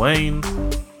Lil Wayne,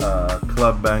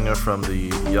 club banger from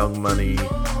the Young Money,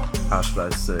 how should I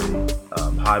say,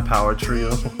 high power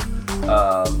trio,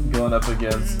 going up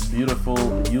against Beautiful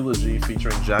Eulogy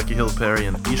featuring Jackie Hill Perry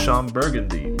and Esham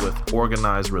Burgundy with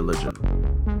Organized Religion.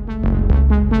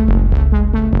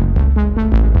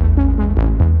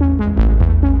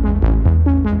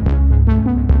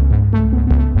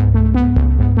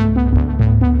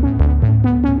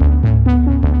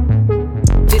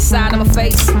 This side of my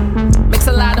face makes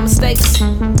a lot of mistakes.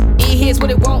 It hears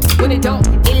what it won't, when it don't.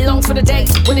 It longs for the day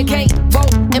when it can't,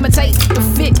 won't imitate the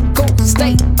fickle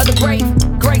state of the brave.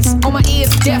 Grace on my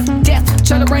ears, death,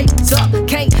 trying to raise up.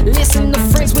 Can't listen to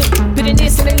friends with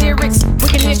bitterness in the lyrics.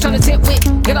 Wickedness trying to tempt wit.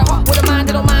 Get a heart with a mind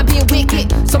that don't mind being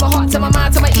wicked. So my heart to my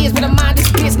mind, to my ears, but a mind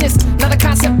is business. Not a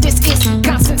concept, this is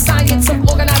constant science of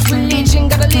organized religion.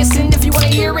 Gotta listen if you wanna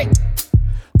hear it.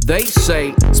 They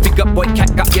say, speak up boy,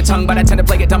 cat got your tongue, but I tend to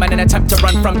play it dumb in an attempt to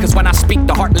run from. Cause when I speak,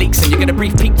 the heart leaks and you get a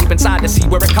brief peek deep inside to see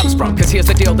where it comes from. Cause here's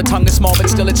the deal, the tongue is small but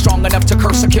still it's strong enough to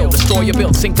curse or kill. Destroy a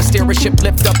build, sink to steer a ship,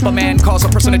 lift up a man, cause a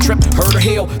person to trip, hurt or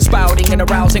heal. Spouting and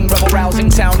arousing, rebel rousing,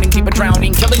 sounding, keep it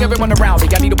drowning, killing everyone around me.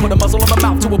 I need to put a muzzle on my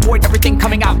mouth to avoid everything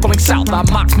coming out, going south. I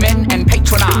mock men and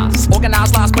patronize,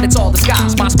 organized lies but it's all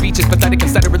disguise. My speech is pathetic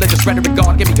instead of religious rhetoric.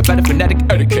 God, give me a better phonetic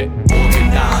etiquette.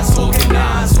 Organize,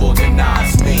 organize,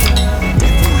 organize me.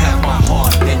 If you have my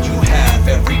heart, then you have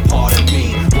every part of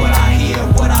me. What I hear,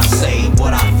 what I say,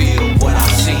 what I feel, what I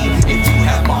see. If you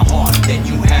have my heart, then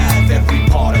you have every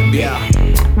part of me. Yeah.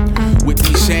 With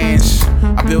these hands,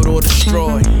 I build or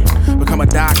destroy. Become a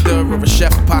doctor or a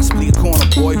chef, possibly a corner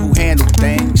boy who handle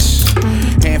things.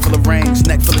 Handful of rings,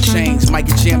 neck full of chains. Might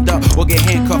get jammed up or get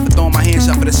handcuffed and throwing my hands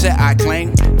up for the set, I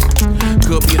claim.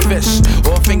 Could be a fist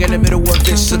or a finger in the middle of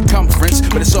this circumference,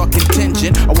 but it's all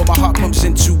contingent on what my heart pumps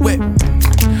into it.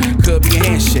 Could be a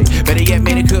handshake, better yet,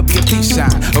 man, it could be a peace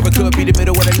sign. Or it could be the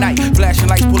middle of the night, flashing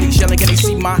lights, police yelling, can they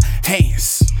see my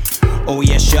hands? Oh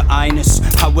yes, your highness,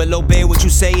 I will obey what you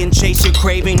say and chase your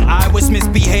craving. I was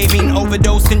misbehaving,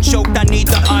 overdosed and choked, I need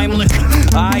the Heimlich.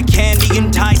 Eye candy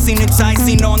enticing, it's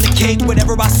icing on the cake.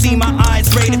 Whatever I see, my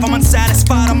eyes rate. If I'm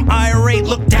unsatisfied, I'm irate.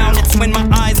 Look down, it's when my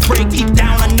eyes break. Deep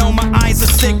down, I know my eyes are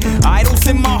sick. Idols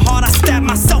in my heart, I stab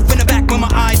myself in the back when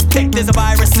my eyes pick. There's a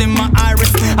virus in my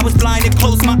iris. I was blinded,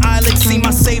 close my eyelids, see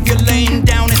my savior laying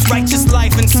down his righteous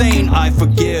life insane. I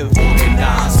forgive.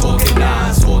 Organize,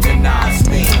 organize, organize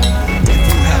me. If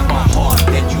you have my heart,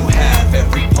 then you have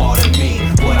every part of me.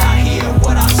 What I hear,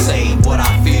 what I say, what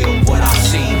I feel, what I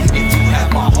see. If you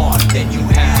have my heart, then you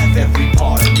have every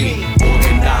part of me.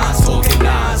 Organize,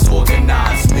 organize,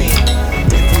 organize me.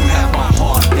 If you have my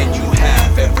heart, then you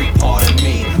have every part of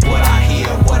me. What I hear,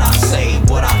 what I say,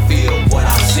 what I feel, what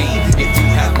I see. If you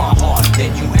have my heart,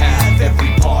 then you have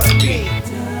every part of me.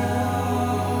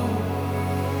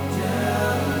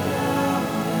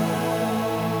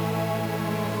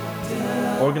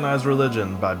 Organized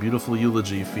Religion by Beautiful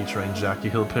Eulogy featuring Jackie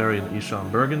Hill Perry and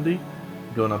Eshon Burgundy,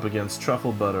 going up against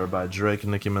Truffle Butter by Drake,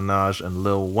 Nicki Minaj, and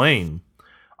Lil Wayne.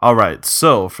 Alright,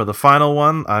 so for the final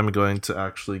one, I'm going to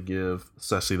actually give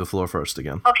Ceci the floor first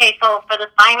again. Okay, so for the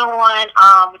final one,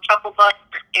 with Truffle Butter,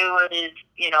 it was,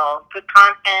 good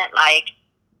content. Like,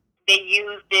 they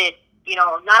used it,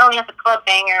 not only as a club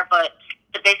banger, but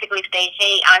to basically say,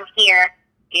 hey, I'm here,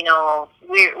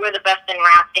 we're the best in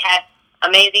rap. They had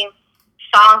amazing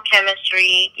song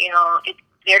chemistry,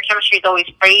 their chemistry is always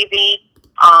crazy.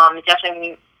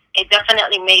 It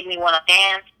definitely made me want to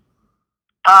dance.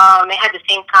 It had the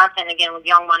same content again with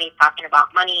Young Money talking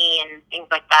about money and things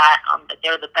like that. That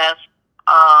they're the best.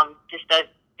 Just a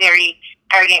very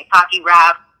arrogant, cocky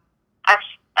rap.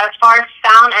 As far as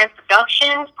sound and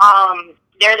production,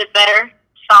 they're the better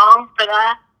song for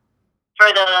that. For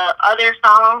the other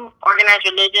song, Organized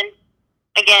Religion,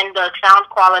 again, the sound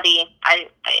quality,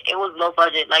 it was low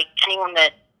budget. Like, anyone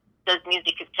that does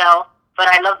music could tell. But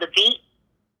I love the beat.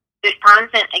 This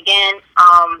content, again,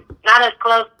 not a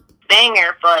club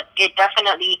banger, but it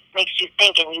definitely makes you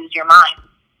think and use your mind.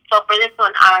 So for this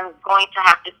one, I'm going to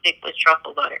have to stick with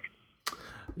Truffle Butter.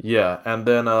 Yeah, and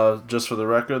then just for the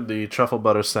record, the Truffle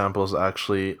Butter sample is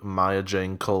actually Maya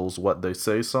Jane Cole's What They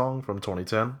Say song from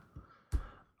 2010.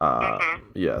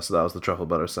 Yeah, so that was the Truffle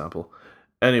Butter sample.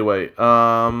 Anyway,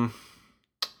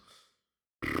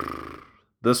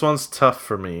 this one's tough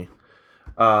for me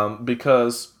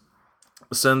because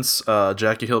since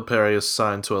Jackie Hill Perry is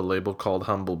signed to a label called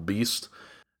Humble Beast,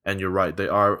 and you're right, they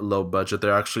are low budget.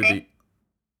 They're actually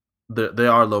they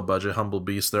are low budget. Humble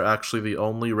Beast. They're actually the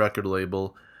only record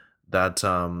label that,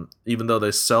 even though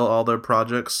they sell all their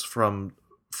projects from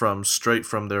straight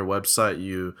from their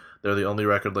website, they're the only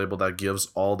record label that gives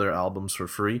all their albums for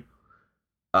free.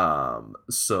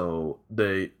 So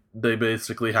they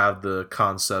basically have the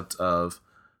concept of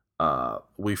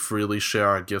we freely share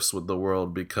our gifts with the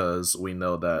world because we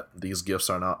know that these gifts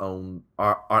are not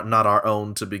our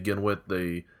own to begin with.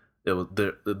 They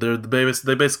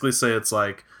basically say it's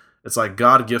like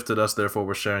God gifted us, therefore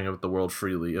we're sharing it with the world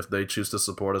freely. If they choose to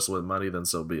support us with money, then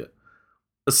so be it.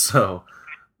 So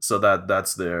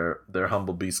that's their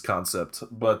Humble Beast concept.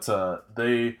 But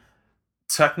they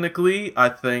technically, I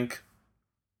think,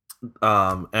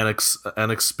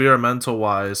 and experimental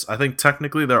wise, I think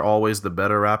technically they're always the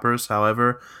better rappers.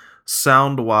 However,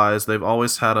 sound wise, they've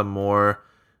always had a more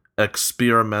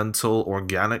experimental,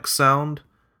 organic sound.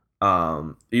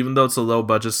 Even though it's a low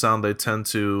budget sound, they tend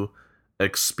to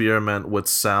experiment with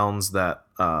sounds that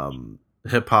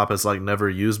hip hop has like never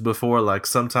used before. Like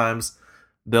sometimes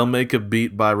they'll make a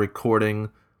beat by recording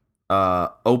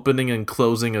opening and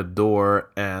closing a door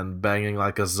and banging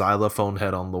like a xylophone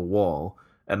head on the wall.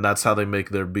 And that's how they make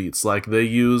their beats. Like, they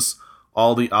use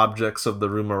all the objects of the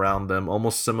room around them,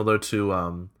 almost similar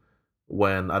to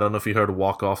when, I don't know if you heard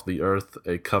Walk Off the Earth,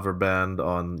 a cover band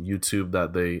on YouTube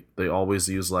that they always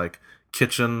use, like,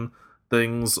 kitchen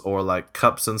things or, like,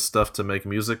 cups and stuff to make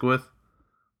music with.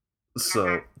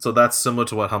 So that's similar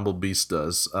to what Humble Beast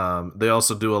does. They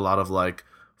also do a lot of, like,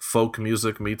 folk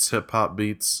music meets hip-hop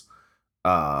beats.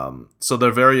 So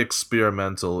they're very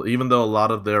experimental, even though a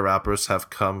lot of their rappers have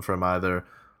come from either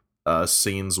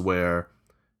scenes where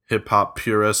hip-hop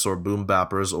purists or boom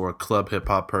bappers or club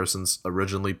hip-hop persons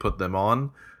originally put them on.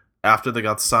 After they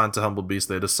got signed to Humble Beast,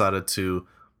 they decided to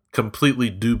completely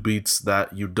do beats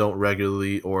that you don't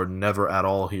regularly or never at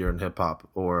all hear in hip-hop,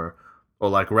 or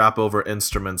like rap over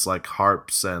instruments like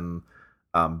harps and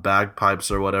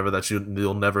bagpipes or whatever that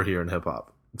you'll never hear in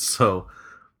hip-hop. So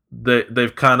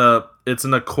they've kind of, it's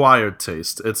an acquired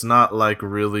taste. It's not like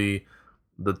really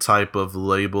the type of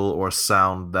label or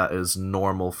sound that is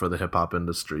normal for the hip hop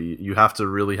industry. You have to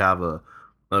really have a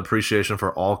an appreciation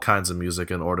for all kinds of music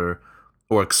in order,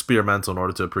 or experimental in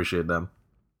order to appreciate them.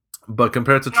 But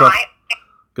compared to truffle,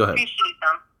 go ahead. Appreciate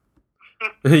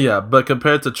them. Yeah, but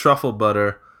compared to truffle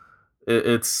butter,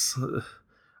 it's.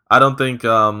 I don't think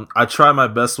I try my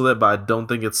best with it, but I don't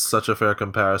think it's such a fair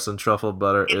comparison. Truffle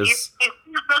butter If is.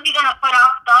 you're really gonna put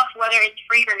out stuff, whether it's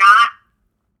free or not,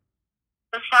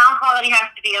 the sound quality has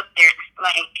to be up there.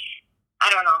 Like, I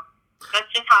don't know.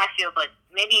 That's just how I feel, but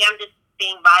maybe I'm just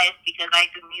being biased because I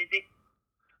do music.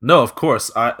 No, of course.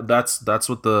 That's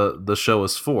what the show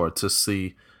is for, to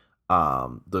see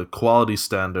the quality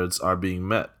standards are being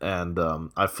met, and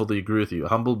I fully agree with you.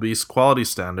 Humble Beast quality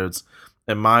standards,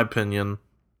 in my opinion,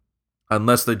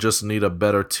 unless they just need a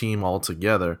better team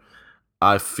altogether,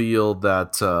 I feel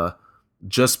that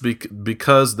just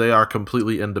because they are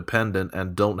completely independent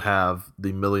and don't have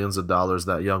the millions of dollars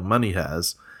that Young Money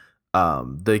has,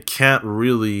 they can't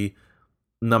really,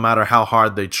 no matter how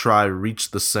hard they try,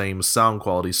 reach the same sound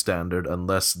quality standard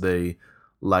unless they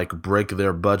like break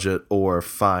their budget or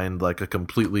find like a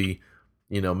completely,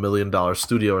 $1 million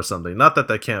studio or something. Not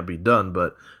that can't be done,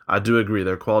 but I do agree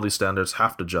their quality standards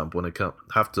have to jump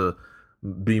have to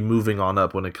be moving on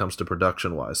up when it comes to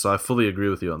production wise. So I fully agree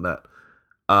with you on that.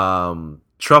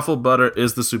 Truffle Butter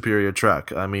is the superior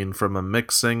track. I mean, from a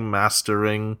mixing,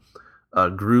 mastering,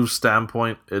 groove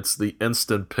standpoint, it's the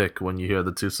instant pick when you hear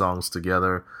the two songs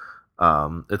together.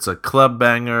 It's a club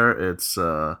banger. It's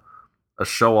a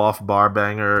show off bar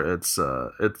banger.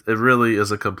 It really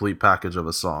is a complete package of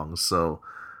a song. So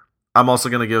I'm also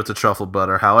gonna give it to Truffle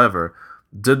Butter. However,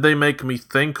 did they make me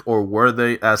think, or were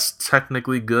they as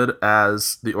technically good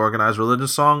as the Organized Religion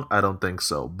song? I don't think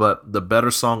so. But the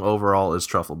better song overall is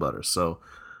Truffle Butter. So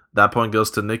that point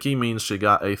goes to Nikki, means she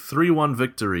got a 3-1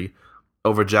 victory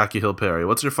over Jackie Hill Perry.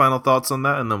 What's your final thoughts on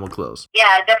that? And then we'll close. Yeah,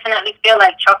 I definitely feel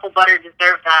like Truffle Butter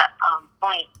deserves that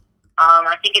point.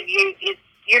 I think if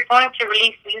you're going to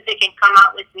release music and come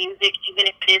out with music, even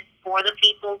if it is for the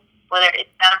people, whether it's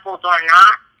samples or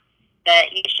not,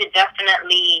 that you should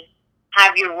definitely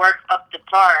have your work up to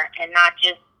par and not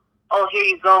just, oh, here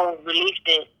you go, released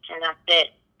it, and that's it,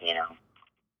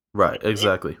 Right,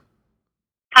 exactly.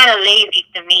 Kind of lazy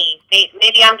to me.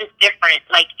 Maybe I'm just different.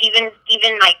 Like, even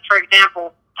like, for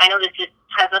example, I know this just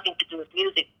has nothing to do with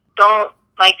music. Don't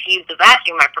like to use the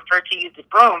vacuum. I prefer to use the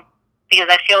broom because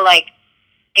I feel like,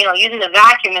 using the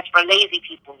vacuum is for lazy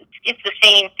people. It's the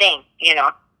same thing,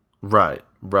 Right.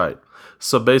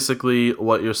 So basically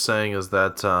what you're saying is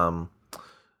that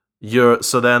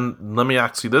so then let me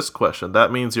ask you this question.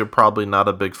 That means you're probably not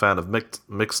a big fan of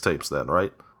mixtapes then,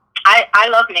 right? I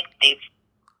love mixtapes.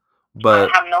 But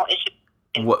I have no issue.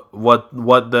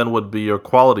 What then would be your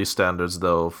quality standards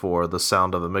though for the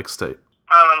sound of a mixtape?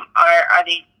 Are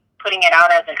they putting it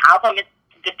out as an album? It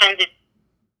depends if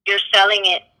you're selling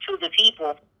it to the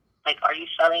people. Like, are you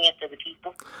selling it to the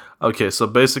people? Okay, so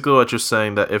basically what you're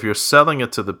saying, that if you're selling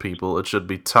it to the people, it should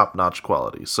be top-notch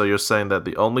quality. So you're saying that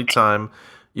the only time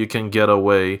you can get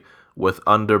away with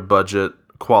under-budget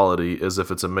quality is if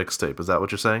it's a mixtape. Is that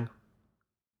what you're saying?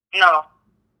 No,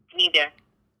 neither.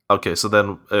 Okay, so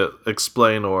then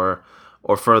explain or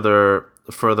further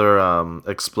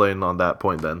explain on that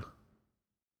point then.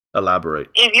 Elaborate.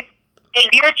 If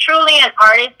you're truly an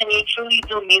artist and you truly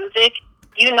do music,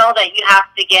 you know that you have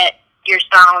to get your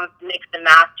sounds mixed and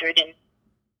mastered and,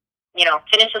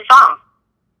 finish a song.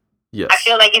 Yes. I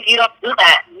feel like if you don't do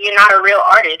that, you're not a real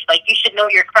artist. Like, you should know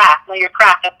your craft.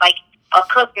 It's like a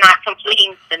cook not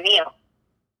completing the meal.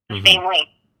 The same way.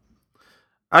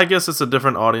 I guess it's a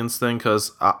different audience thing,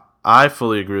 because I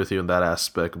fully agree with you in that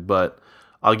aspect, but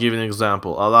I'll give you an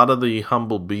example. A lot of the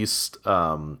Humble Beast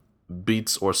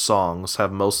beats or songs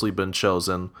have mostly been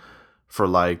chosen for,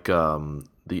 like,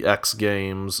 the X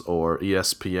Games or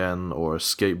ESPN or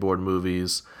skateboard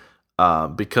movies,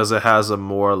 because it has a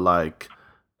more, like,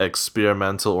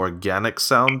 experimental, organic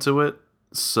sound to it.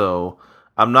 So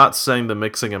I'm not saying the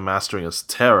mixing and mastering is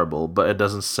terrible, but it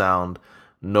doesn't sound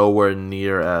nowhere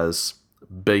near as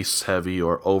bass heavy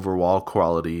or overall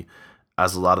quality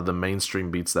as a lot of the mainstream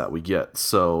beats that we get.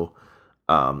 So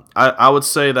I would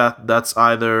say that that's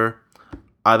either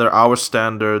our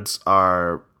standards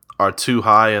are too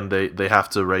high and they have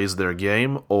to raise their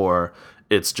game, or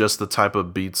it's just the type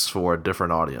of beats for a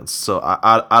different audience. So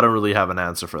I don't really have an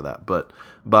answer for that, but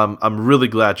I'm really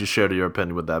glad you shared your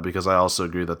opinion with that, because I also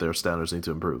agree that their standards need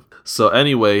to improve. So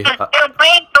anyway,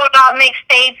 Brain throws out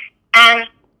mixtapes, and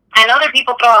other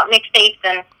people throw out mixtapes,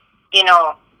 and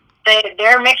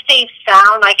their mixtapes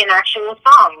sound like an actual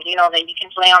song, that you can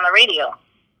play on the radio.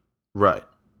 Right.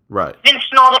 Even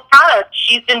Snow the Product,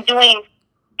 she's been doing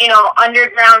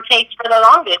underground tapes for the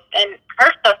longest, and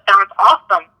her stuff sounds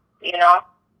awesome.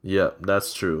 Yeah,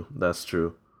 that's true. That's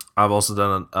true. I've also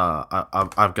done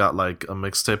I've got like a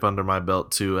mixtape under my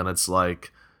belt too, and it's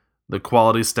like the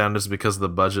quality standards, because the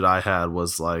budget I had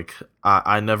was like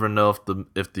I never know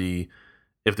if the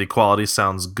quality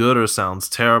sounds good or sounds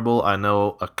terrible. I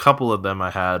know a couple of them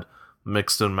I had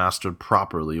mixed and mastered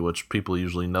properly, which people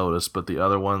usually notice, but the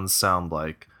other ones sound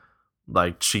like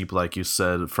cheap, like you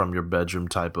said, from your bedroom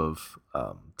type of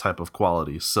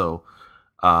quality. So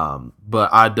but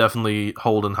I definitely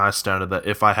hold in high standard that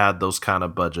if I had those kind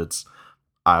of budgets,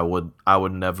 I would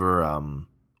never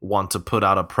want to put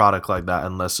out a product like that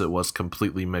unless it was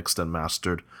completely mixed and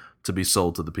mastered to be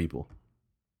sold to the people.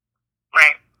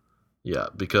 Right. Yeah,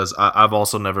 because I've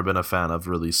also never been a fan of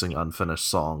releasing unfinished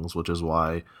songs, which is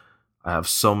why I have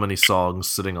so many songs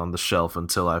sitting on the shelf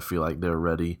until I feel like they're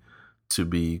ready to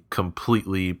be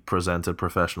completely presented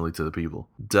professionally to the people.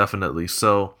 Definitely.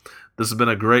 So this has been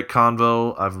a great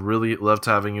convo. I've really loved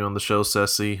having you on the show,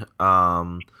 Ceci.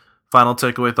 Final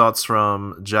takeaway thoughts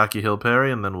from Jackie Hill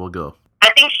Perry, and then we'll go.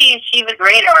 I think she's a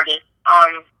great artist.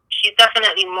 She's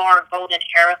definitely more Golden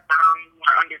Era sound,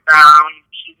 more underground.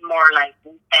 She's more like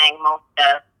Wu-Tang, most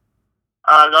of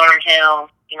Lauryn Hill,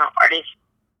 artists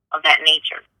of that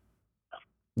nature.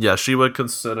 Yeah, she would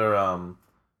consider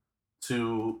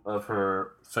two of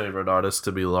her favorite artists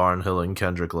to be Lauryn Hill and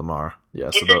Kendrick Lamar. Yeah,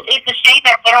 it's a shame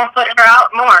that they don't put her out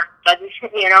more. But it's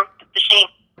a shame.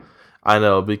 I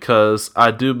know, because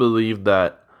I do believe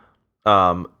that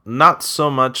not so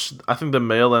much. I think the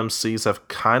male MCs have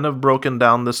kind of broken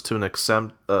down this to an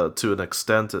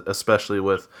extent, especially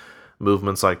with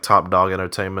movements like Top Dog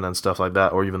Entertainment and stuff like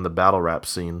that, or even the battle rap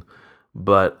scene.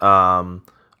 But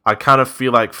I kind of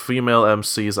feel like female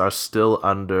MCs are still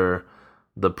under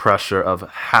the pressure of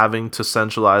having to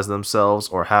centralize themselves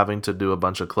or having to do a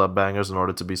bunch of club bangers in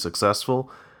order to be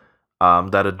successful.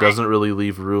 That it doesn't really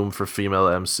leave room for female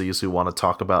MCs who want to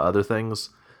talk about other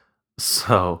things.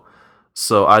 So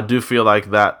I do feel like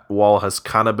that wall has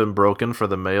kind of been broken for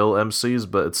the male MCs,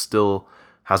 but it still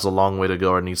has a long way to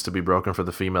go, or needs to be broken for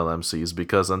the female MCs,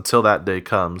 because until that day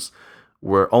comes,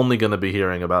 we're only going to be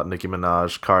hearing about Nicki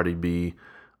Minaj, Cardi B,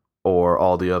 or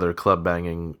all the other club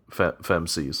banging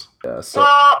femcs. Yeah, so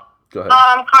go ahead.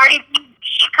 Cardi B,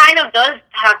 she kind of does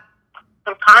have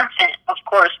some content, of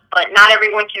course, but not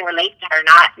everyone can relate to her.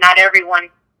 Not everyone,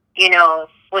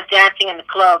 was dancing in the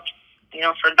club,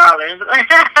 for dollars.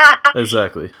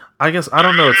 Exactly. I guess I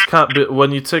don't know. It's kind of,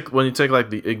 when you take like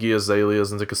the Iggy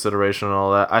Azaleas into consideration and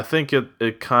all that, I think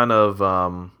it kind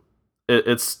of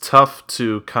it's tough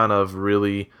to kind of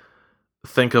really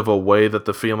think of a way that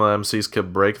the female MCs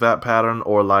could break that pattern,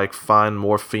 or like find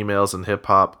more females in hip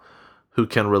hop who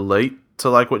can relate to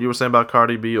like what you were saying about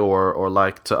Cardi B, or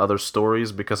like to other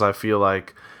stories, because I feel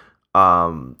like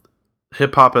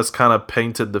hip hop has kind of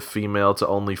painted the female to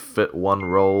only fit one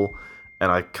role,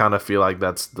 and I kind of feel like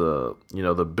that's the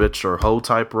the bitch or hoe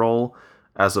type role,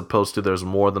 as opposed to there's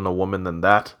more than a woman than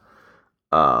that.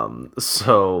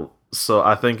 So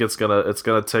I think it's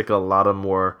gonna take a lot of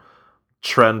more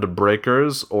trend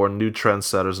breakers or new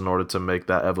trendsetters in order to make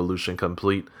that evolution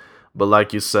complete. But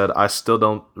like you said, I still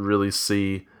don't really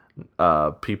see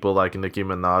people like Nicki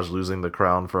Minaj losing the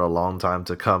crown for a long time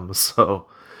to come. So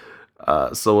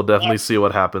we'll definitely see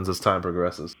what happens as time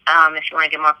progresses. If you want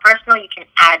to get more personal, you can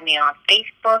add me on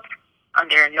Facebook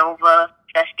under Nova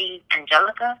Ceci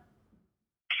Angelica,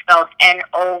 spelled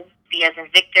N-O-V as in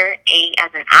Victor, A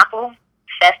as in Apple,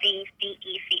 Ceci,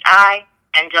 C-E-C-I,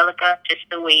 Angelica, just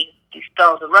the way you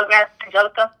spell the Rugrats,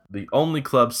 Angelica. The only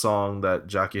club song that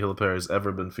Jackie Hill Perry has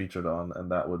ever been featured on, and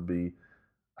that would be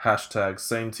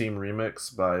 #Same Team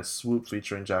Remix by Swoop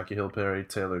featuring Jackie Hill Perry,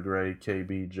 Taylor Gray,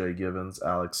 KB, Jay Gibbons,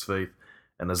 Alex Faith,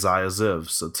 and Isaiah Ziv.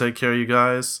 So take care, you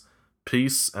guys.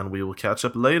 Peace, and we will catch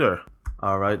up later.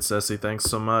 All right, Ceci, thanks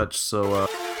so much. So,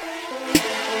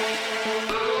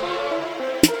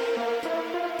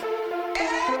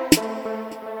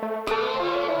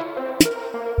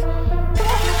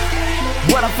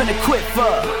 what I'm finna quit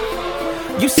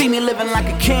for? You see me living like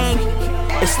a king.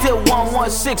 It's still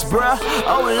 116, bruh.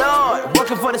 Oh Lord,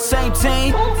 working for the same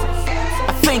team.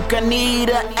 I think I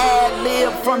need an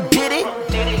ad-lib from Diddy,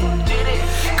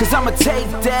 cause I'ma take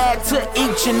that to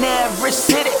each and every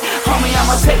city. Homie,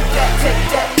 I'ma take that.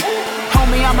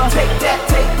 Homie, I'ma take that.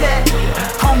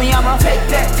 Homie, I'ma take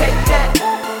that.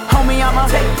 Homie, I'ma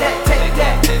take that.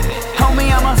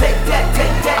 Homie, I'ma take that.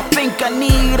 I think I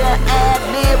need an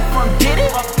ad-lib from Diddy,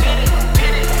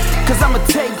 cause I'ma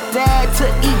take that to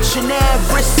each and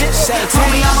every city.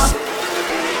 Homie, I'ma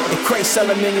And Cray sell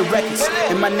a million records,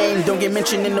 and my name don't get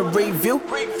mentioned in the review.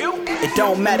 It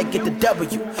don't matter, get the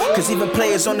W, cause even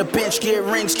players on the bench get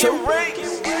rings too.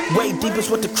 Way deep is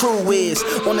what the crew is.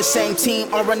 On the same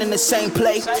team, all running the same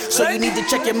play. So you need to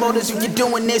check your motives if you're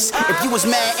doing this. If you was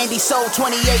mad, Andy sold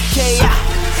 28K.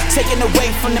 Taken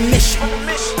away from the mission.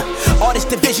 All this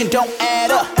division don't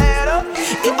add up.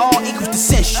 It all equals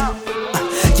dissension.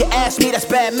 You ask me, that's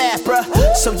bad math,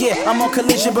 bruh. So yeah, I'm on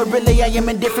collision, but really I am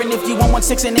indifferent. If you want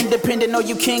 1-6 and independent, or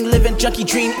you king living, junkie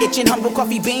dream, itching, humble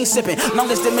coffee bean sipping.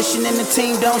 Long as the mission and the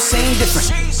team don't seem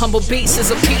different. Humble Beats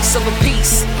is a piece of a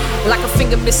piece. Like a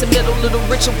finger missing middle, little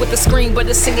richer with the screen, but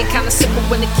the singing kinda simple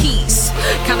when the keys.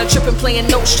 Kinda tripping, playing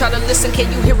notes, try to listen,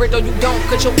 can you hear it or you don't?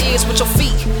 Cut your ears with your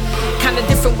feet. Kinda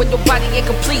different when your body ain't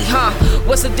complete, huh?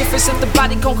 What's the difference if the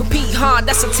body gon' compete, huh?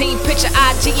 That's a team picture,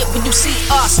 IG it when you see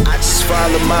us. I just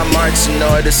follow my marching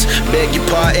orders, beg your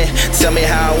pardon. Tell me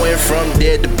how I went from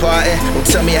dead to parting. Don't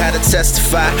tell me how to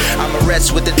testify. I'm a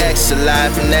wretch with an extra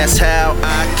life, and that's how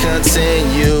I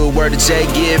continue. Word to Jay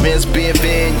Gibbons, being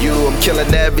venue. I'm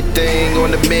killing everything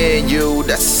on the menu.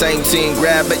 That's the same team,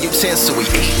 grab a utensil we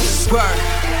eat. Word,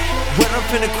 what I'm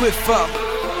finna quit for.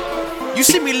 You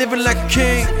see me living like a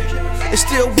king. It's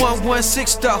still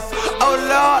 1-1-6 though. Oh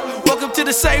Lord, welcome to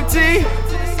the same team.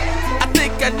 I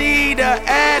think I need a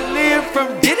ad-lib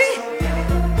from Diddy,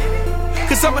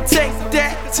 cause I'ma take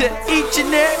that to each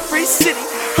and every city.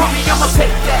 Homie, I'ma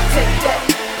take that, take that.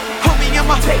 Homie,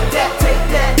 I'ma take that, take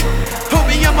that.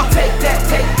 Homie, I'ma take that,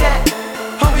 take that.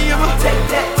 Homie, I'ma take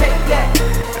that, take that.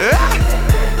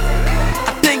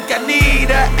 I think I need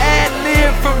a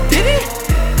ad-lib from Diddy,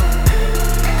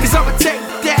 cause I'ma take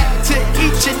that to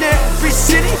each and every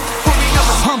city. Homie,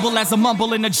 I'ma humble as a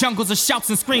mumble in the jungles of shouts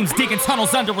and screams, digging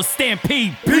tunnels under a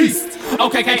stampede. Beast!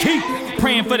 Okay, keep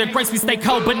praying for the grace we stay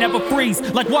cold but never freeze.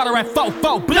 Like water at 4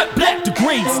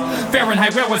 degrees.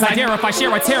 Fahrenheit, where was I there if I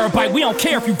share a terabyte? We don't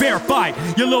care if you verify.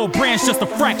 Your little brand's just a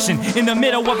fraction in the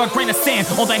middle of a grain of sand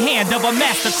on the hand of a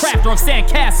master crafter of sand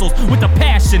castles with a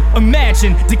passion.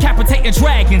 Imagine decapitating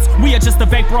dragons. We are just a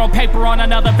vapor on paper on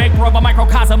another vapor of a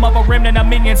microcosm of a remnant of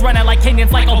minions running like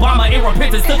Kenyans like Obama in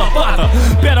repentance to the Father.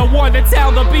 Better warn the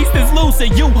town the beast is loose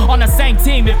and you on the same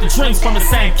team if the dream's from the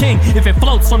same king. If it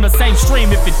floats from the same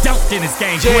stream, if it don't, then it's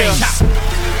game green.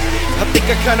 I think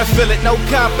I kinda feel it, no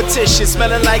competition.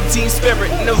 Smelling like Team Spirit,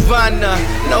 Nirvana,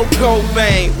 no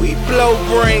Cobain. We blow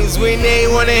brains, we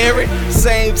ain't wanna hear it.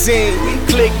 Same team, we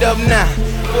clicked up now.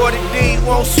 40D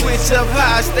won't switch up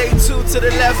high. Stay 2 to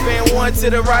the left and 1 to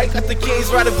the right. Got the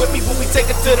Kings riding with me, but we take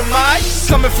it to the mic.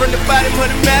 Coming from the bottom of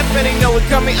the map, and they know it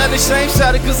coming unashamed.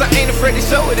 Shout it, cause I ain't afraid to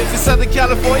show it. If it's Southern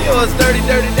California or it's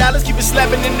 $30, keep it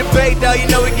slapping in the bay, dawg. You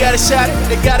know we got a shot it.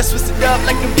 They gotta switch it up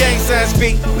like them gang signs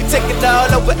be. We take it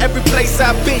all over every place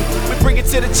I be. We bring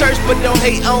it to the church, but don't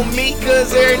hate on me,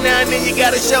 cause every now and then you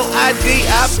gotta show ID,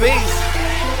 I be.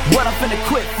 What I'm finna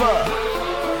quit for?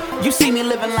 You see me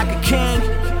living like a king.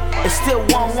 It's still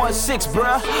 1-1-6,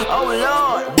 bruh. Oh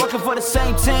Lord, working for the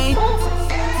same team.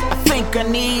 I think I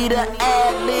need an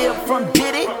ad-lib from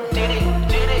Diddy,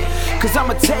 cause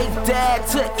I'ma take that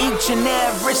to each and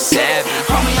every city.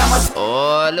 Homie, I'ma.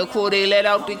 Oh, look who they let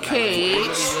out the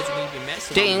cage.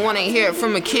 They ain't wanna hear it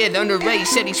from a kid underage.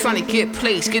 Said he's trying to get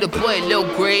placed, get a boy a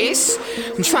little grace.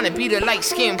 I'm trying to be the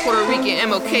light-skinned Puerto Rican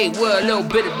MLK with a little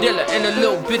bit of Dilla and a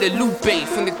little bit of Lupe.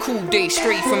 From the cool days,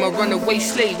 straight from a runaway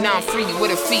slave. Now I'm free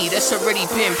with a fee that's already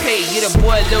been paid. Get a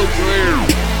boy a little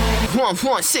grace.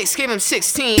 1-1-6, give him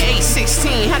 16,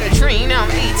 8-16, had a dream, now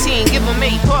I'm 18, give him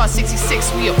 8 bars,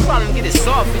 66, we a problem, get it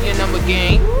soft for your number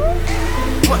game.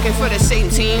 Working for the same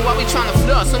team, while we tryna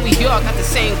floss, and we all got the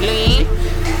same gleam.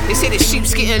 They say the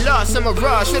sheep's getting lost, I'm a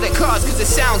rush for the cars, cause the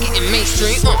sound getting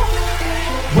mainstream.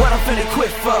 What I'm finna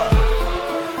quit for?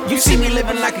 You see me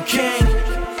living like a king.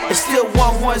 It's still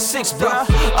 1-1-6, bruh.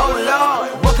 Oh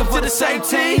Lord, working for the same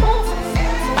team.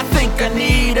 I think I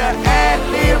need an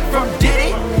ad-lib from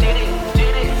Diddy,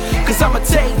 cause I'ma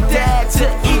take that to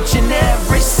each and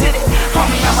every city.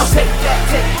 Homie, I'ma take that,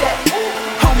 take that.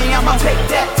 Homie, I'ma take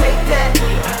that, take that.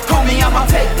 Homie, I'ma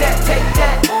take that, take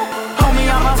that.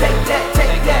 Homie, I'ma take that,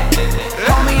 take that.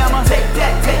 Homie, I'ma take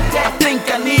that, take that. I think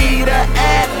I need an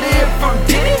ad-lib from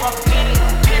Diddy,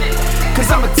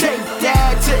 cause I'ma take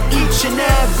that to each and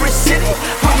every city.